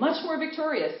simpler and much more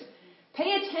victorious,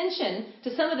 pay attention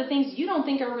to some of the things you don't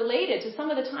think are related to some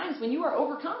of the times when you are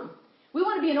overcome. We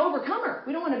want to be an overcomer.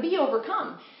 We don't want to be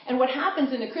overcome. And what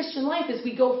happens in the Christian life is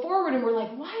we go forward and we're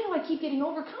like, why do I keep getting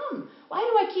overcome? Why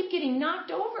do I keep getting knocked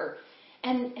over?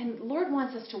 And Lord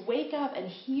wants us to wake up and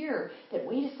hear that,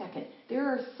 wait a second, there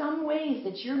are some ways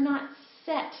that you're not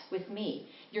set with me.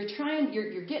 You're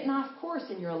getting off course,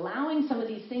 and you're allowing some of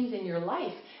these things in your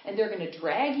life, and they're going to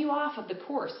drag you off of the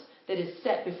course that is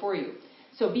set before you.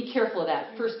 So be careful of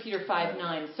that. 1 Peter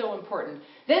 5:9, so important.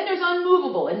 Then there's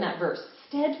unmovable in that verse.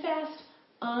 Steadfast,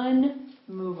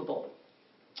 unmovable.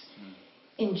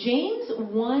 In James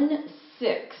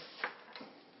 1:6,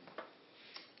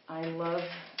 I love,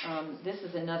 this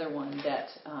is another one that,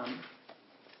 I'm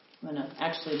going to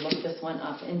actually look this one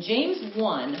up. In James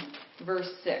 1, verse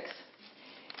 6,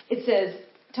 it says,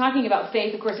 talking about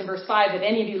faith, of course, in verse 5, if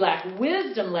any of you lack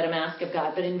wisdom, let him ask of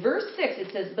God. But in verse 6,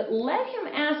 it says, but let him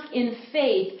ask in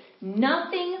faith,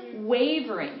 nothing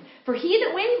wavering. For he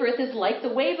that wavereth is like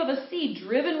the wave of a sea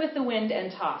driven with the wind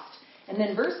and tossed. And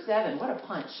then verse 7, what a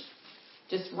punch.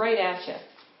 Just right at you.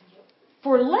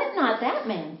 For let not that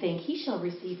man think he shall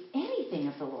receive anything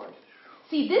of the Lord.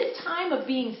 See, this time of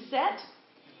being set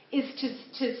is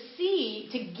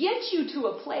to get you to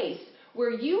a place where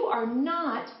you are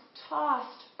not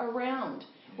tossed around,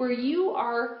 where you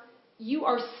are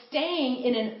staying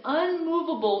in an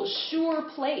unmovable, sure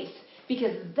place,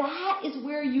 because that is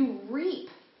where you reap.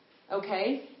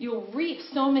 Okay? You'll reap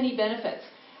so many benefits.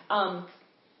 I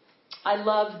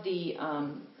love the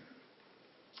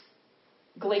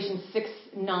Galatians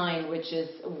 6:9, which is,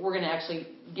 we're going to actually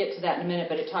get to that in a minute,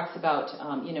 but it talks about,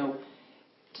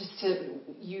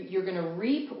 you're going to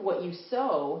reap what you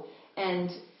sow,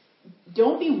 and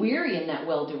don't be weary in that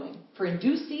well-doing, for in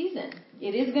due season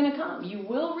it is going to come. You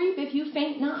will reap if you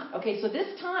faint not. Okay, so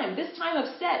this time of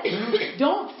set,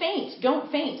 don't faint.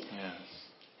 Yes.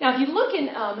 Now, if you look in,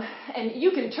 and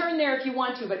you can turn there if you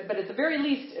want to, but at the very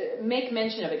least, make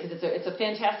mention of it, because it's a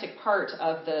fantastic part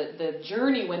of the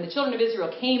journey when the children of Israel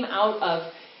came out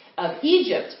of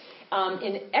Egypt.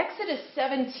 In Exodus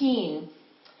 17,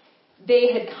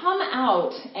 they had come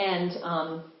out,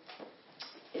 and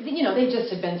they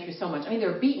just had been through so much. I mean, they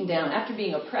were beaten down after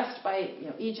being oppressed by,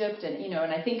 Egypt. And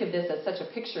I think of this as such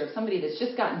a picture of somebody that's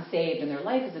just gotten saved and their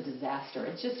life is a disaster.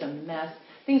 It's just a mess.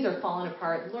 Things are falling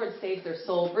apart. The Lord saves their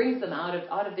soul, brings them out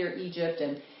of their Egypt,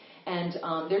 and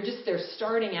they're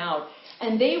starting out.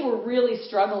 And they were really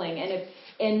struggling. And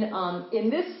in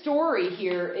this story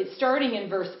here, it's starting in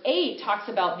verse 8, talks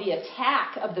about the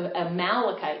attack of the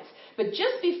Amalekites. But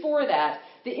just before that,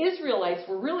 the Israelites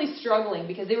were really struggling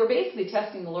because they were basically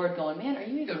testing the Lord, going, man, are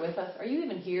you even with us? Are you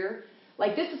even here?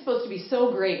 Like, this is supposed to be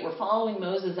so great. We're following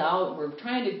Moses out. We're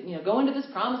trying to, go into this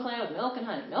promised land with milk and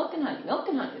honey, milk and honey, milk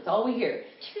and honey. It's all we hear.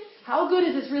 How good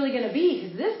is this really going to be?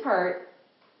 Because this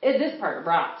part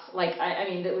rocks. Like,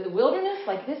 the wilderness,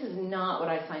 like, this is not what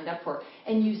I signed up for.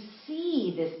 And you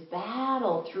see this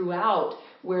battle throughout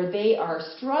where they are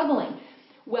struggling.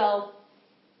 Well,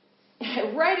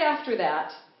 right after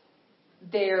that,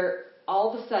 they're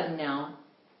all of a sudden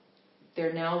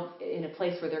they're now in a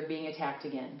place where they're being attacked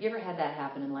again. Have you ever had that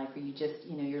happen in life where you just,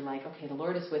 you're like, okay, the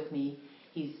Lord is with me.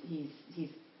 He's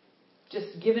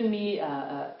just given me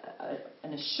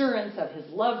an assurance of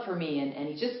His love for me, and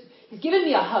He's given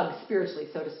me a hug spiritually,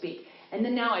 so to speak. And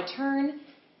then now I turn,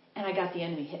 and I got the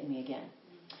enemy hitting me again.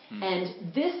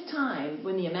 And this time,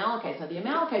 when the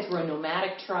Amalekites were a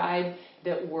nomadic tribe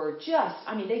that were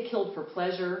they killed for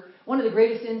pleasure. One of the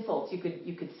greatest insults you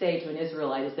could say to an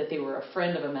Israelite is that they were a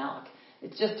friend of Amalek.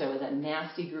 It was a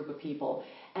nasty group of people.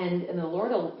 And the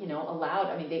Lord,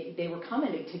 allowed, they were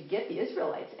coming to get the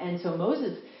Israelites. And so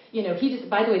Moses,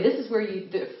 by the way, this is where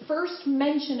the first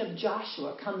mention of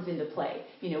Joshua comes into play.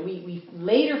 We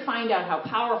later find out how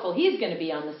powerful he's going to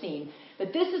be on the scene.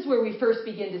 But this is where we first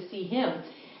begin to see him.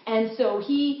 And so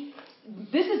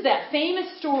this is that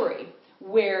famous story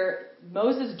where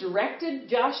Moses directed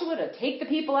Joshua to take the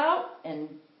people out,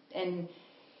 and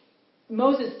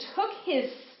Moses took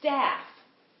his staff,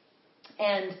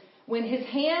 and when his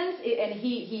hands, and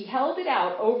he held it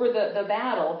out over the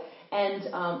battle,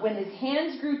 and when his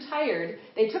hands grew tired,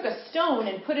 they took a stone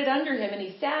and put it under him, and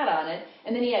he sat on it,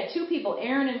 and then he had two people,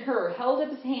 Aaron and Hur, held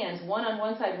up his hands, one on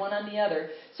one side, one on the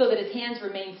other, so that his hands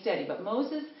remained steady. But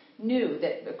Moses knew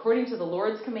that according to the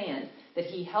Lord's command, that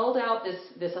he held out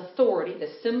this authority,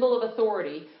 this symbol of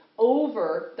authority,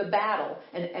 over the battle.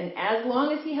 And as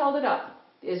long as he held it up,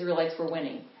 the Israelites were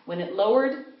winning. When it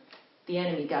lowered, the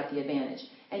enemy got the advantage.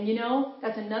 And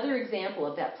that's another example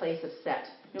of that place of set.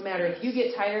 No matter if you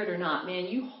get tired or not, man,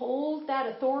 you hold that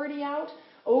authority out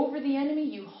over the enemy,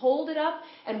 you hold it up,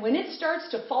 and when it starts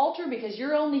to falter because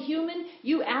you're only human,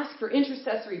 you ask for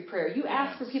intercessory prayer. You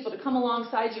ask for people to come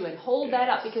alongside you and hold that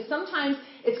up, because sometimes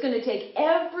it's going to take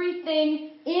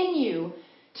everything in you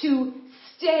to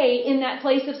stay in that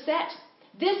place of set.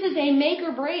 This is a make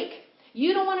or break.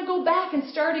 You don't want to go back and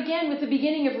start again with the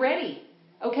beginning of ready.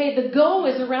 Okay, the go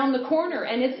is around the corner,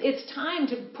 and it's time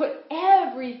to put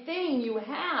everything you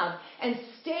have and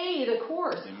stay the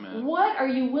course. Amen. What are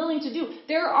you willing to do?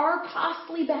 There are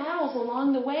costly battles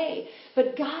along the way,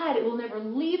 but God will never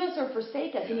leave us or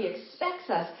forsake us, and He expects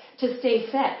us to stay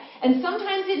set. And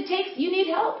sometimes you need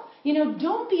help.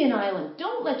 Don't be an island.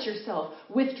 Don't let yourself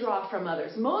withdraw from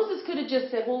others. Moses could have just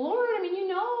said, well, Lord,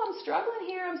 I'm struggling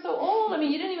here. I'm so old.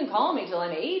 You didn't even call me till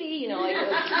I'm 80.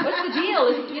 What's the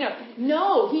deal?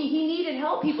 No, he needed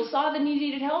help. People saw that he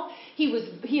needed help.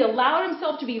 He allowed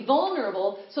himself to be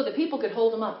vulnerable so that people could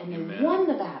hold him up, and then won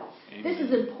the battle. Amen. This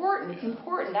is important. It's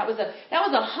important. That was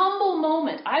a humble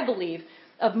moment, I believe,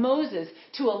 of Moses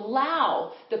to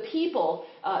allow the people,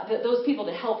 those people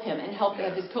to help him and help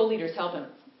his co-leaders help him.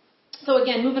 So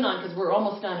again, moving on, because we're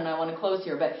almost done and I want to close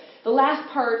here. But the last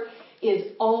part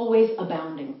is always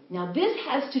abounding. Now, this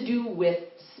has to do with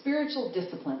spiritual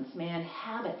disciplines, man,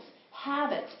 habits.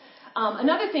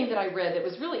 Another thing that I read that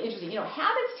was really interesting,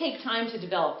 habits take time to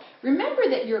develop. Remember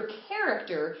that your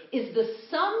character is the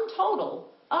sum total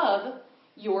of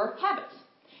your habits.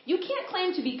 You can't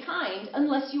claim to be kind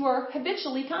unless you are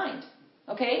habitually kind.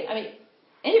 Okay?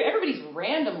 Everybody's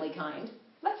randomly kind.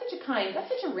 That's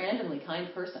such a randomly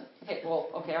kind person. Okay,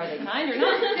 are they kind or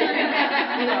not?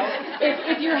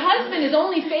 If your husband is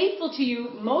only faithful to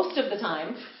you most of the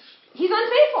time, he's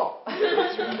unfaithful.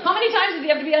 How many times does he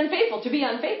have to be unfaithful to be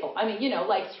unfaithful?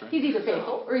 He's either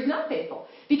faithful or he's not faithful,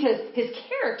 because his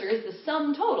character is the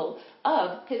sum total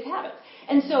of his habits.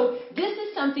 And so this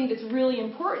is something that's really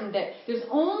important, that there's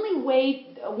only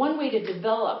one way to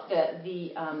develop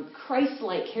the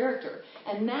Christ-like character,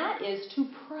 and that is to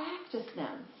practice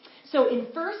them. So in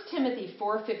 1 Timothy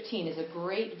 4:15 is a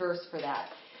great verse for that.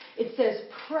 It says,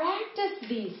 practice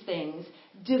these things,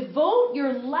 devote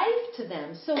your life to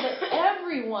them so that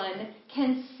everyone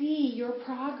can see your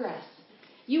progress.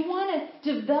 You want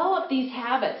to develop these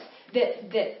habits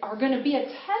that are going to be a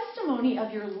testimony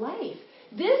of your life.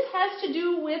 This has to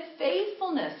do with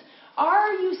faithfulness.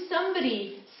 Are you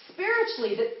somebody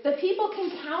spiritually that people can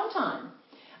count on?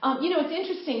 It's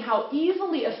interesting how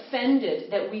easily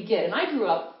offended that we get. And I grew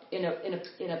up in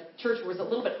a church where it was a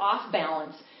little bit off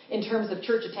balance in terms of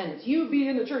church attendance. You be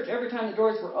in the church every time the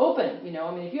doors were open.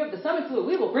 If you have the stomach flu,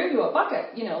 we will bring you a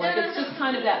bucket. It's just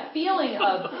kind of that feeling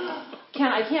of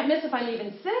I can't miss if I'm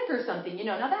even sick or something.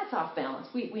 Now that's off balance.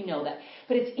 We know that.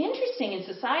 But it's interesting in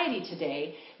society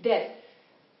today that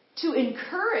to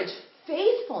encourage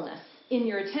faithfulness in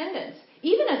your attendance,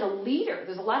 even as a leader,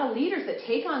 there's a lot of leaders that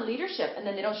take on leadership and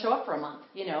then they don't show up for a month.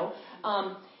 We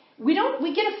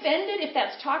get offended if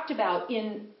that's talked about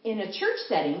in a church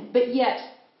setting, but yet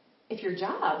if your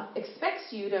job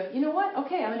expects you to,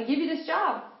 okay, I'm going to give you this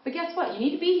job, but guess what? You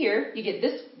need to be here. You get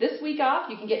this week off.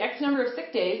 You can get X number of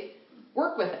sick days.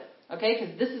 Work with it, okay?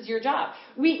 Because this is your job.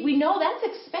 We know that's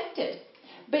expected.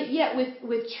 But yet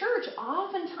with church,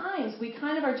 oftentimes we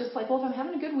kind of are just like, well, if I'm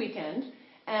having a good weekend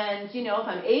and, if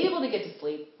I'm able to get to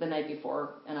sleep the night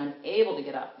before and I'm able to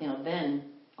get up, then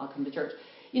I'll come to church.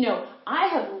 I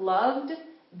have loved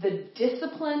the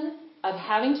discipline of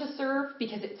having to serve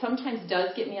because it sometimes does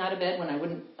get me out of bed when I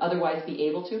wouldn't otherwise be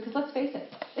able to. Because let's face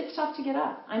it, it's tough to get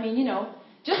up.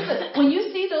 When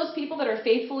you see those people that are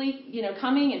faithfully,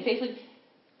 coming and faithfully,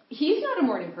 he's not a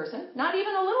morning person, not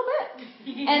even a little bit.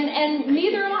 And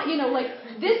neither am I.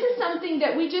 This is something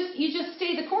that you just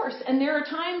stay the course. And there are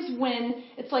times when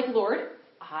it's like, Lord,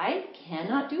 I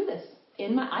cannot do this.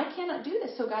 I cannot do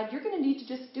this. So God, you're going to need to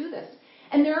just do this.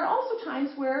 And there are also times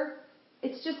where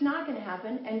it's just not going to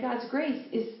happen. And God's grace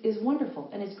is wonderful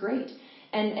and is great.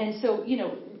 And so,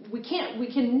 we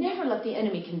can never let the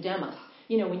enemy condemn us.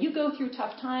 When you go through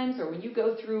tough times or when you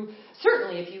go through,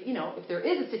 certainly if there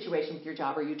is a situation with your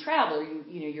job or you travel or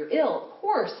you're ill, of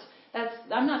course,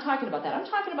 I'm not talking about that. I'm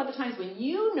talking about the times when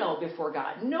you know before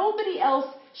God. Nobody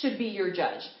else should be your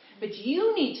judge, but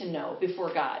you need to know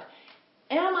before God.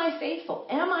 Am I faithful?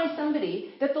 Am I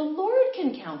somebody that the Lord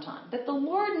can count on? That the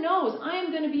Lord knows I am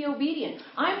going to be obedient.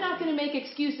 I'm not going to make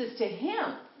excuses to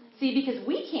Him. See, because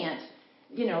we can't.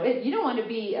 You don't want to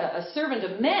be a servant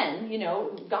of men.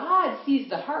 God sees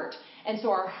the heart. And so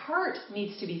our heart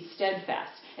needs to be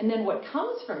steadfast. And then what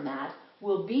comes from that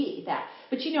will be that.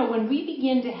 But when we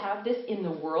begin to have this in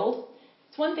the world,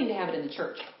 it's one thing to have it in the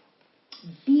church.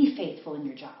 Be faithful in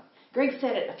your job. Greg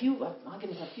said it a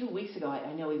few weeks ago.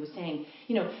 I know he was saying,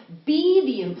 be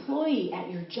the employee at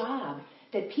your job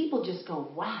that people just go,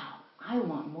 wow, I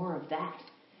want more of that.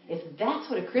 If that's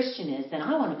what a Christian is, then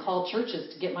I want to call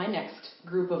churches to get my next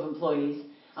group of employees.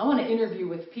 I want to interview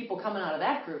with people coming out of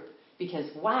that group because,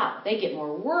 wow, they get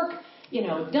more work,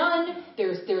 done.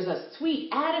 There's a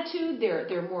sweet attitude.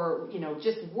 They're more,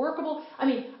 just workable.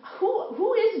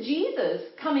 Who is Jesus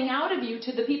coming out of you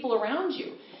to the people around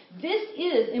you? This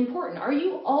is important. Are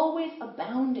you always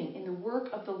abounding in the work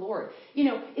of the Lord?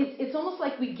 It's almost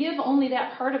like we give only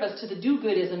that part of us to the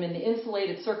do-goodism in the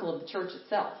insulated circle of the church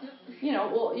itself.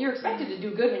 Well, you're expected to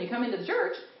do good when you come into the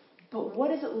church, but what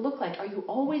does it look like? Are you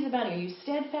always abounding? Are you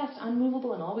steadfast,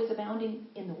 unmovable, and always abounding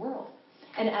in the world?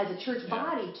 And as a church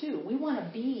body, too, we want to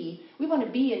be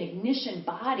an ignition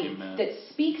body that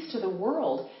speaks to the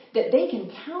world that they can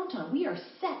count on. We are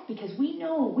set because we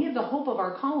know we have the hope of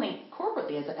our calling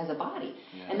corporately as a body.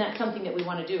 Yeah. And that's something that we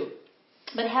want to do.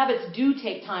 But habits do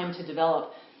take time to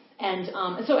develop. And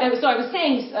so I was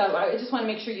saying, I just want to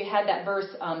make sure you had that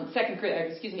verse,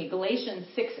 Galatians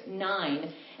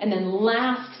 6:9. And then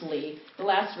lastly, the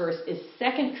last verse is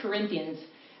 2 Corinthians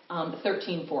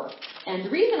 13:4. And the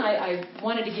reason I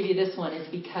wanted to give you this one is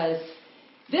because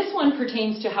this one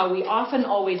pertains to how we often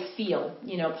always feel.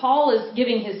 Paul is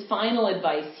giving his final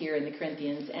advice here in the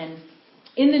Corinthians. And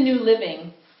in the New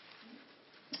Living,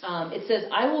 it says,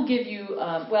 I will give you,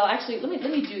 let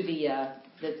me do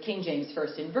the King James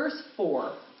first. In verse 4,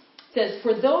 it says,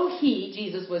 for though he,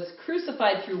 Jesus, was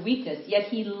crucified through weakness, yet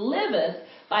he liveth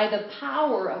by the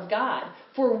power of God.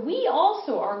 For we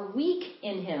also are weak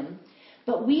in him,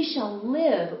 but we shall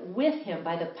live with him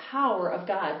by the power of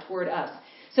God toward us.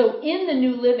 So in the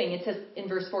New Living, it says in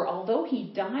verse 4, although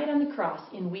he died on the cross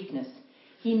in weakness,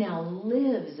 he now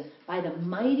lives by the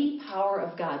mighty power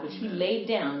of God, which he laid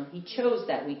down. He chose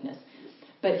that weakness.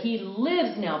 But he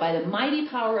lives now by the mighty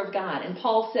power of God. And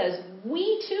Paul says,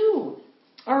 we too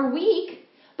are weak,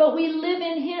 but we live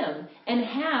in him and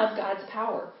have God's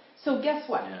power. So guess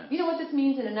what? Yes. You know what this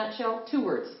means in a nutshell? 2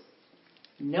 words.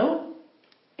 No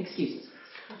excuses.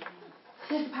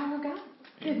 We have the power of God.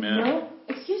 We have no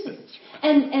excuses.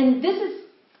 And this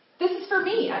This is for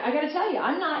me. I got to tell you,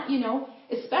 I'm not,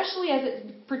 especially as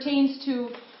it pertains to,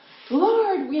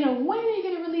 Lord, when are you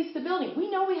going to release the building?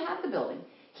 We know we have the building.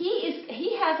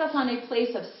 He has us on a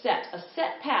place of a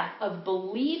set path of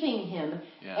believing Him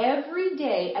every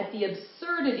day at the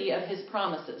absurdity of His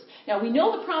promises. Now, we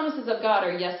know the promises of God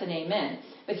are yes and amen,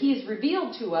 but He has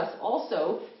revealed to us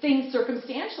also things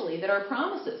circumstantially that are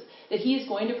promises that He is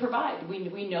going to provide.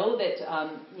 We know that,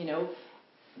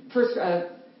 first,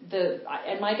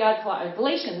 and my God,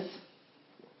 Galatians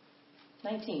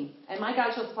 19, and my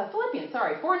God shall supply, Philippians,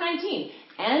 4:19,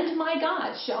 and my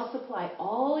God shall supply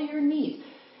all your needs.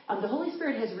 The Holy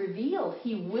Spirit has revealed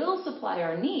He will supply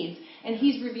our needs, and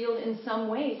He's revealed in some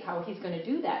ways how He's going to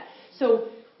do that. So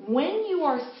when you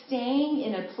are staying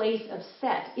in a place of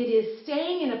set, it is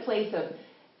staying in a place of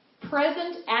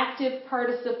present active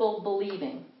participle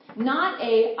believing. Not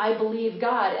I believe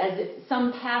God as if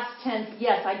some past tense,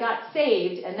 yes, I got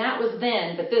saved, and that was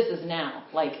then, but this is now.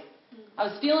 Like, I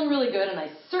was feeling really good, and I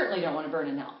certainly don't want to burn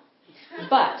in hell.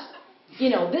 But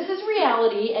this is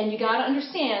reality, and you got to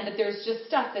understand that there's just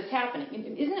stuff that's happening.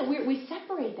 Isn't it weird? We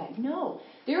separate that. No.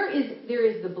 There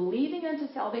is the believing unto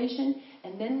salvation,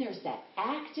 and then there's that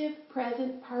active,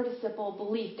 present, participle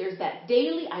belief. There's that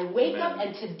daily, I wake up,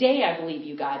 and today I believe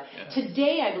you, God. Yes.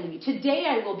 Today I believe you. Today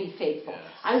I will be faithful. Yes.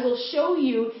 I will show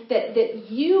you that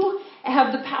you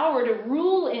have the power to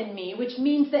rule in me, which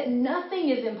means that nothing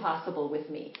is impossible with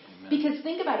me. Because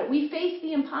think about it, we face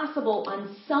the impossible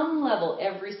on some level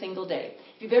every single day.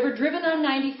 If you've ever driven on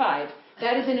 95,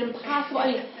 that is an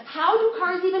impossible. How do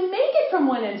cars even make it from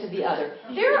one end to the other?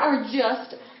 There are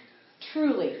just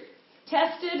truly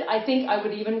tested, I think I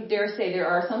would even dare say there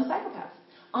are some psychopaths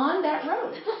on that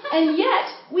road. And yet,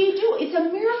 we do. It's a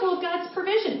miracle of God's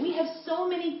provision. We have so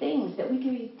many things that we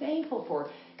can be thankful for.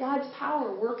 God's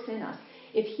power works in us.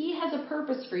 If He has a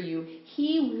purpose for you,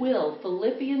 He will.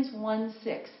 Philippians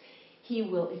 1:6. He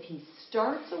will, if He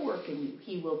starts a work in you,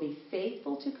 He will be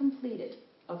faithful to complete it.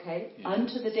 Okay? Yes.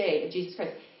 Unto the day of Jesus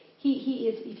Christ. He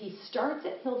is, if He starts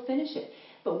it, He'll finish it.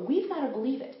 But we've got to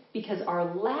believe it, because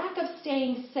our lack of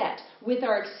staying set with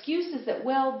our excuses that,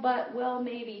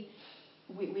 maybe,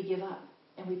 we give up.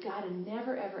 And we've got to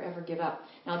never, ever, ever give up.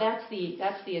 Now that's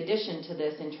the addition to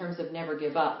this in terms of never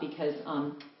give up, because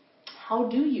how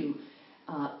do you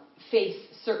face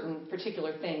certain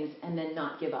particular things and then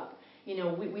not give up?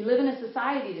 We live in a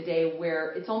society today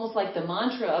where it's almost like the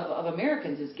mantra of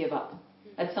Americans is give up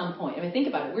at some point. Think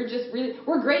about it.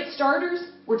 We're great starters.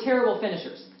 We're terrible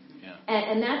finishers. Yeah.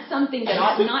 And that's something that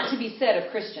ought not to be said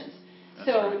of Christians. That's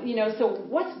right. So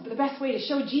what's the best way to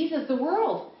show Jesus the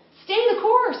world? Stay the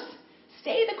course.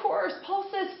 Stay the course. Paul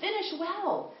says finish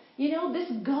well.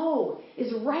 This go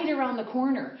is right around the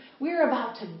corner. We're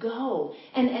about to go.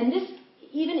 And this,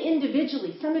 even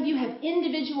individually, some of you have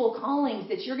individual callings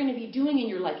that you're going to be doing in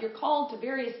your life. You're called to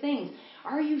various things.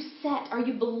 Are you set? Are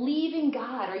you believing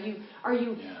God? Are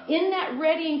you in that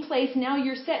readying place? Now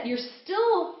you're set. You're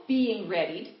still being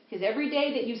readied, because every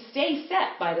day that you stay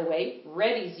set, by the way,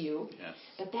 readies you. Yes.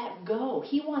 But that go,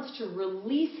 He wants to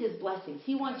release His blessings.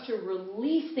 He wants to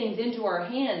release things into our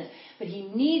hands. But He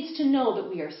needs to know that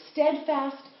we are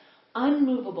steadfast,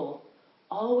 unmovable,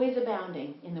 always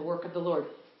abounding in the work of the Lord.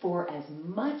 For as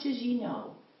much as ye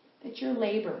know that your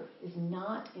labor is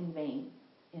not in vain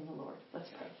in the Lord. Let's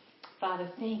pray. Father,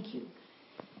 thank you.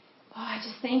 I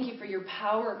just thank you for your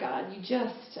power, God. You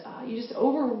just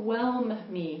overwhelm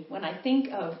me when I think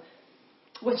of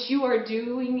what you are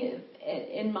doing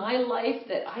in my life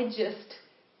that I just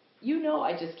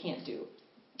can't do.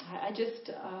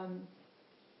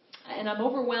 And I'm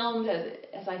overwhelmed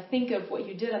as I think of what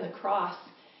you did on the cross,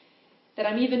 that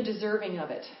I'm even deserving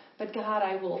of it. But God,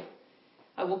 I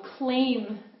will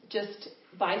claim just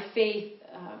by faith,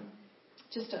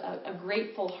 just a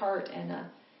grateful heart and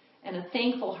a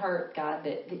thankful heart, God,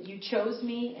 that you chose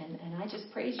me, and I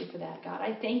just praise you for that, God.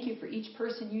 I thank you for each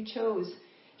person you chose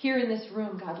here in this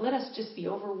room, God. Let us just be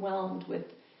overwhelmed with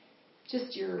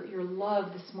just your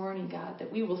love this morning, God,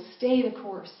 that we will stay the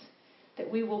course, that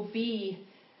we will be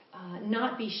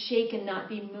not be shaken, not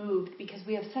be moved, because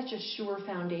we have such a sure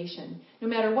foundation. No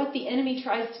matter what the enemy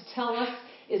tries to tell us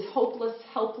is hopeless,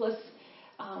 helpless,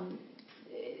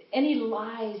 any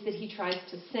lies that he tries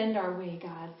to send our way,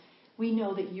 God, we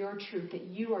know that you're true, that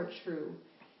you are true.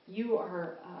 You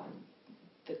are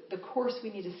the course we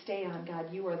need to stay on,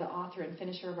 God. You are the author and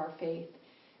finisher of our faith.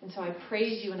 And so I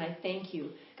praise you and I thank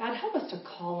you. God, help us to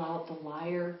call out the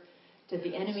liar, to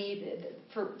the enemy,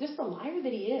 for just the liar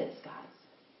that he is, God.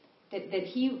 That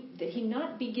he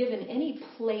not be given any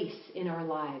place in our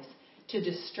lives to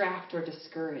distract or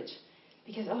discourage.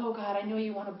 Because, oh God, I know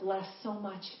you want to bless so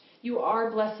much. you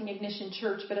are blessing Ignition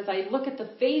Church, but as I look at the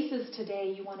faces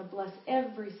today, you want to bless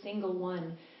every single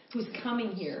one who's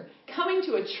coming here, coming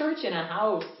to a church in a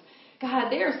house. God,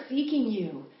 they are seeking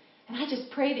you. And I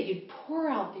just pray that you'd pour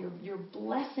out your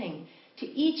blessing to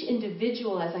each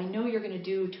individual, as I know you're going to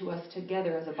do to us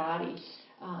together as a body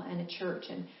and a church.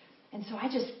 And so I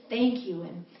just thank you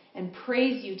and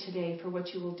praise you today for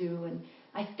what you will do. And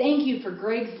I thank you for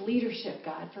Greg's leadership,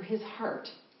 God, for his heart.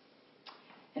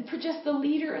 And for just the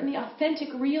leader and the authentic,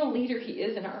 real leader he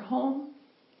is in our home.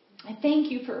 I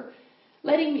thank you for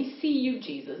letting me see you,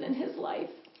 Jesus, in his life.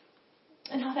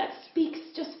 And how that speaks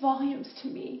just volumes to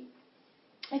me.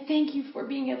 I thank you for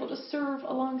being able to serve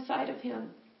alongside of him.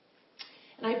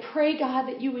 And I pray, God,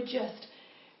 that you would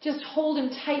just hold him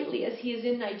tightly as he is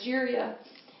in Nigeria,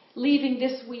 leaving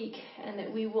this week, and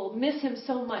that we will miss him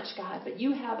so much, God. But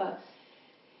you have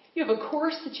a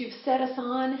course that you've set us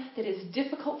on that is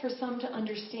difficult for some to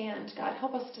understand. God,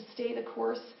 help us to stay the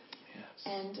course. Yes.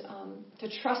 And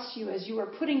to trust you as you are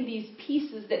putting these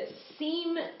pieces that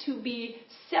seem to be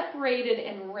separated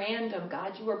and random,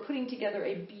 God. You are putting together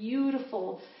a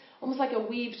beautiful, almost like a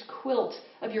weaved quilt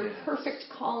of your perfect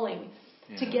calling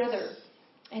together.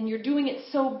 And you're doing it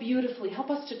so beautifully. Help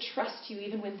us to trust you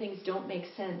even when things don't make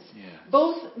sense. Yes.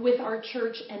 Both with our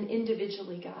church and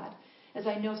individually, God, as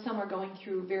I know some are going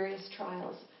through various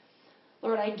trials.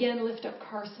 Lord, I again lift up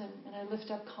Carson and I lift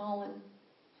up Colin.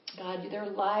 God, their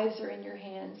lives are in your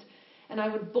hands. And I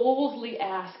would boldly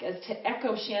ask, as to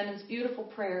echo Shannon's beautiful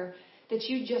prayer, that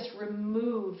you just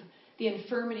remove the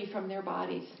infirmity from their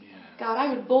bodies. Yes. God,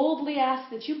 I would boldly ask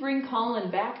that you bring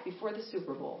Colin back before the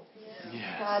Super Bowl.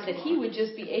 Yes. God, that he would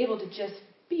just be able to just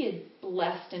be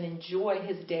blessed and enjoy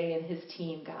his day and his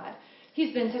team, God.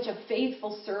 He's been such a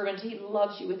faithful servant. He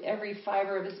loves you with every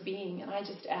fiber of his being. And I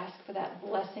just ask for that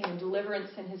blessing and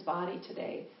deliverance in his body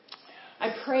today.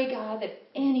 I pray, God, that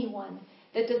anyone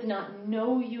that does not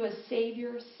know you as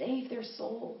Savior, save their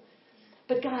soul.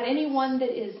 But God, anyone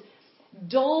that is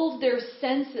dulled their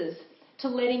senses to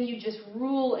letting you just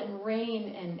rule and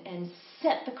reign and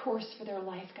set the course for their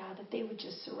life, God, that they would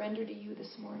just surrender to you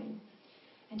this morning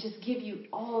and just give you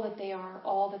all that they are,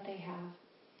 all that they have.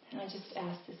 And I just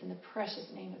ask this in the precious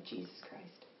name of Jesus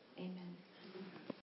Christ.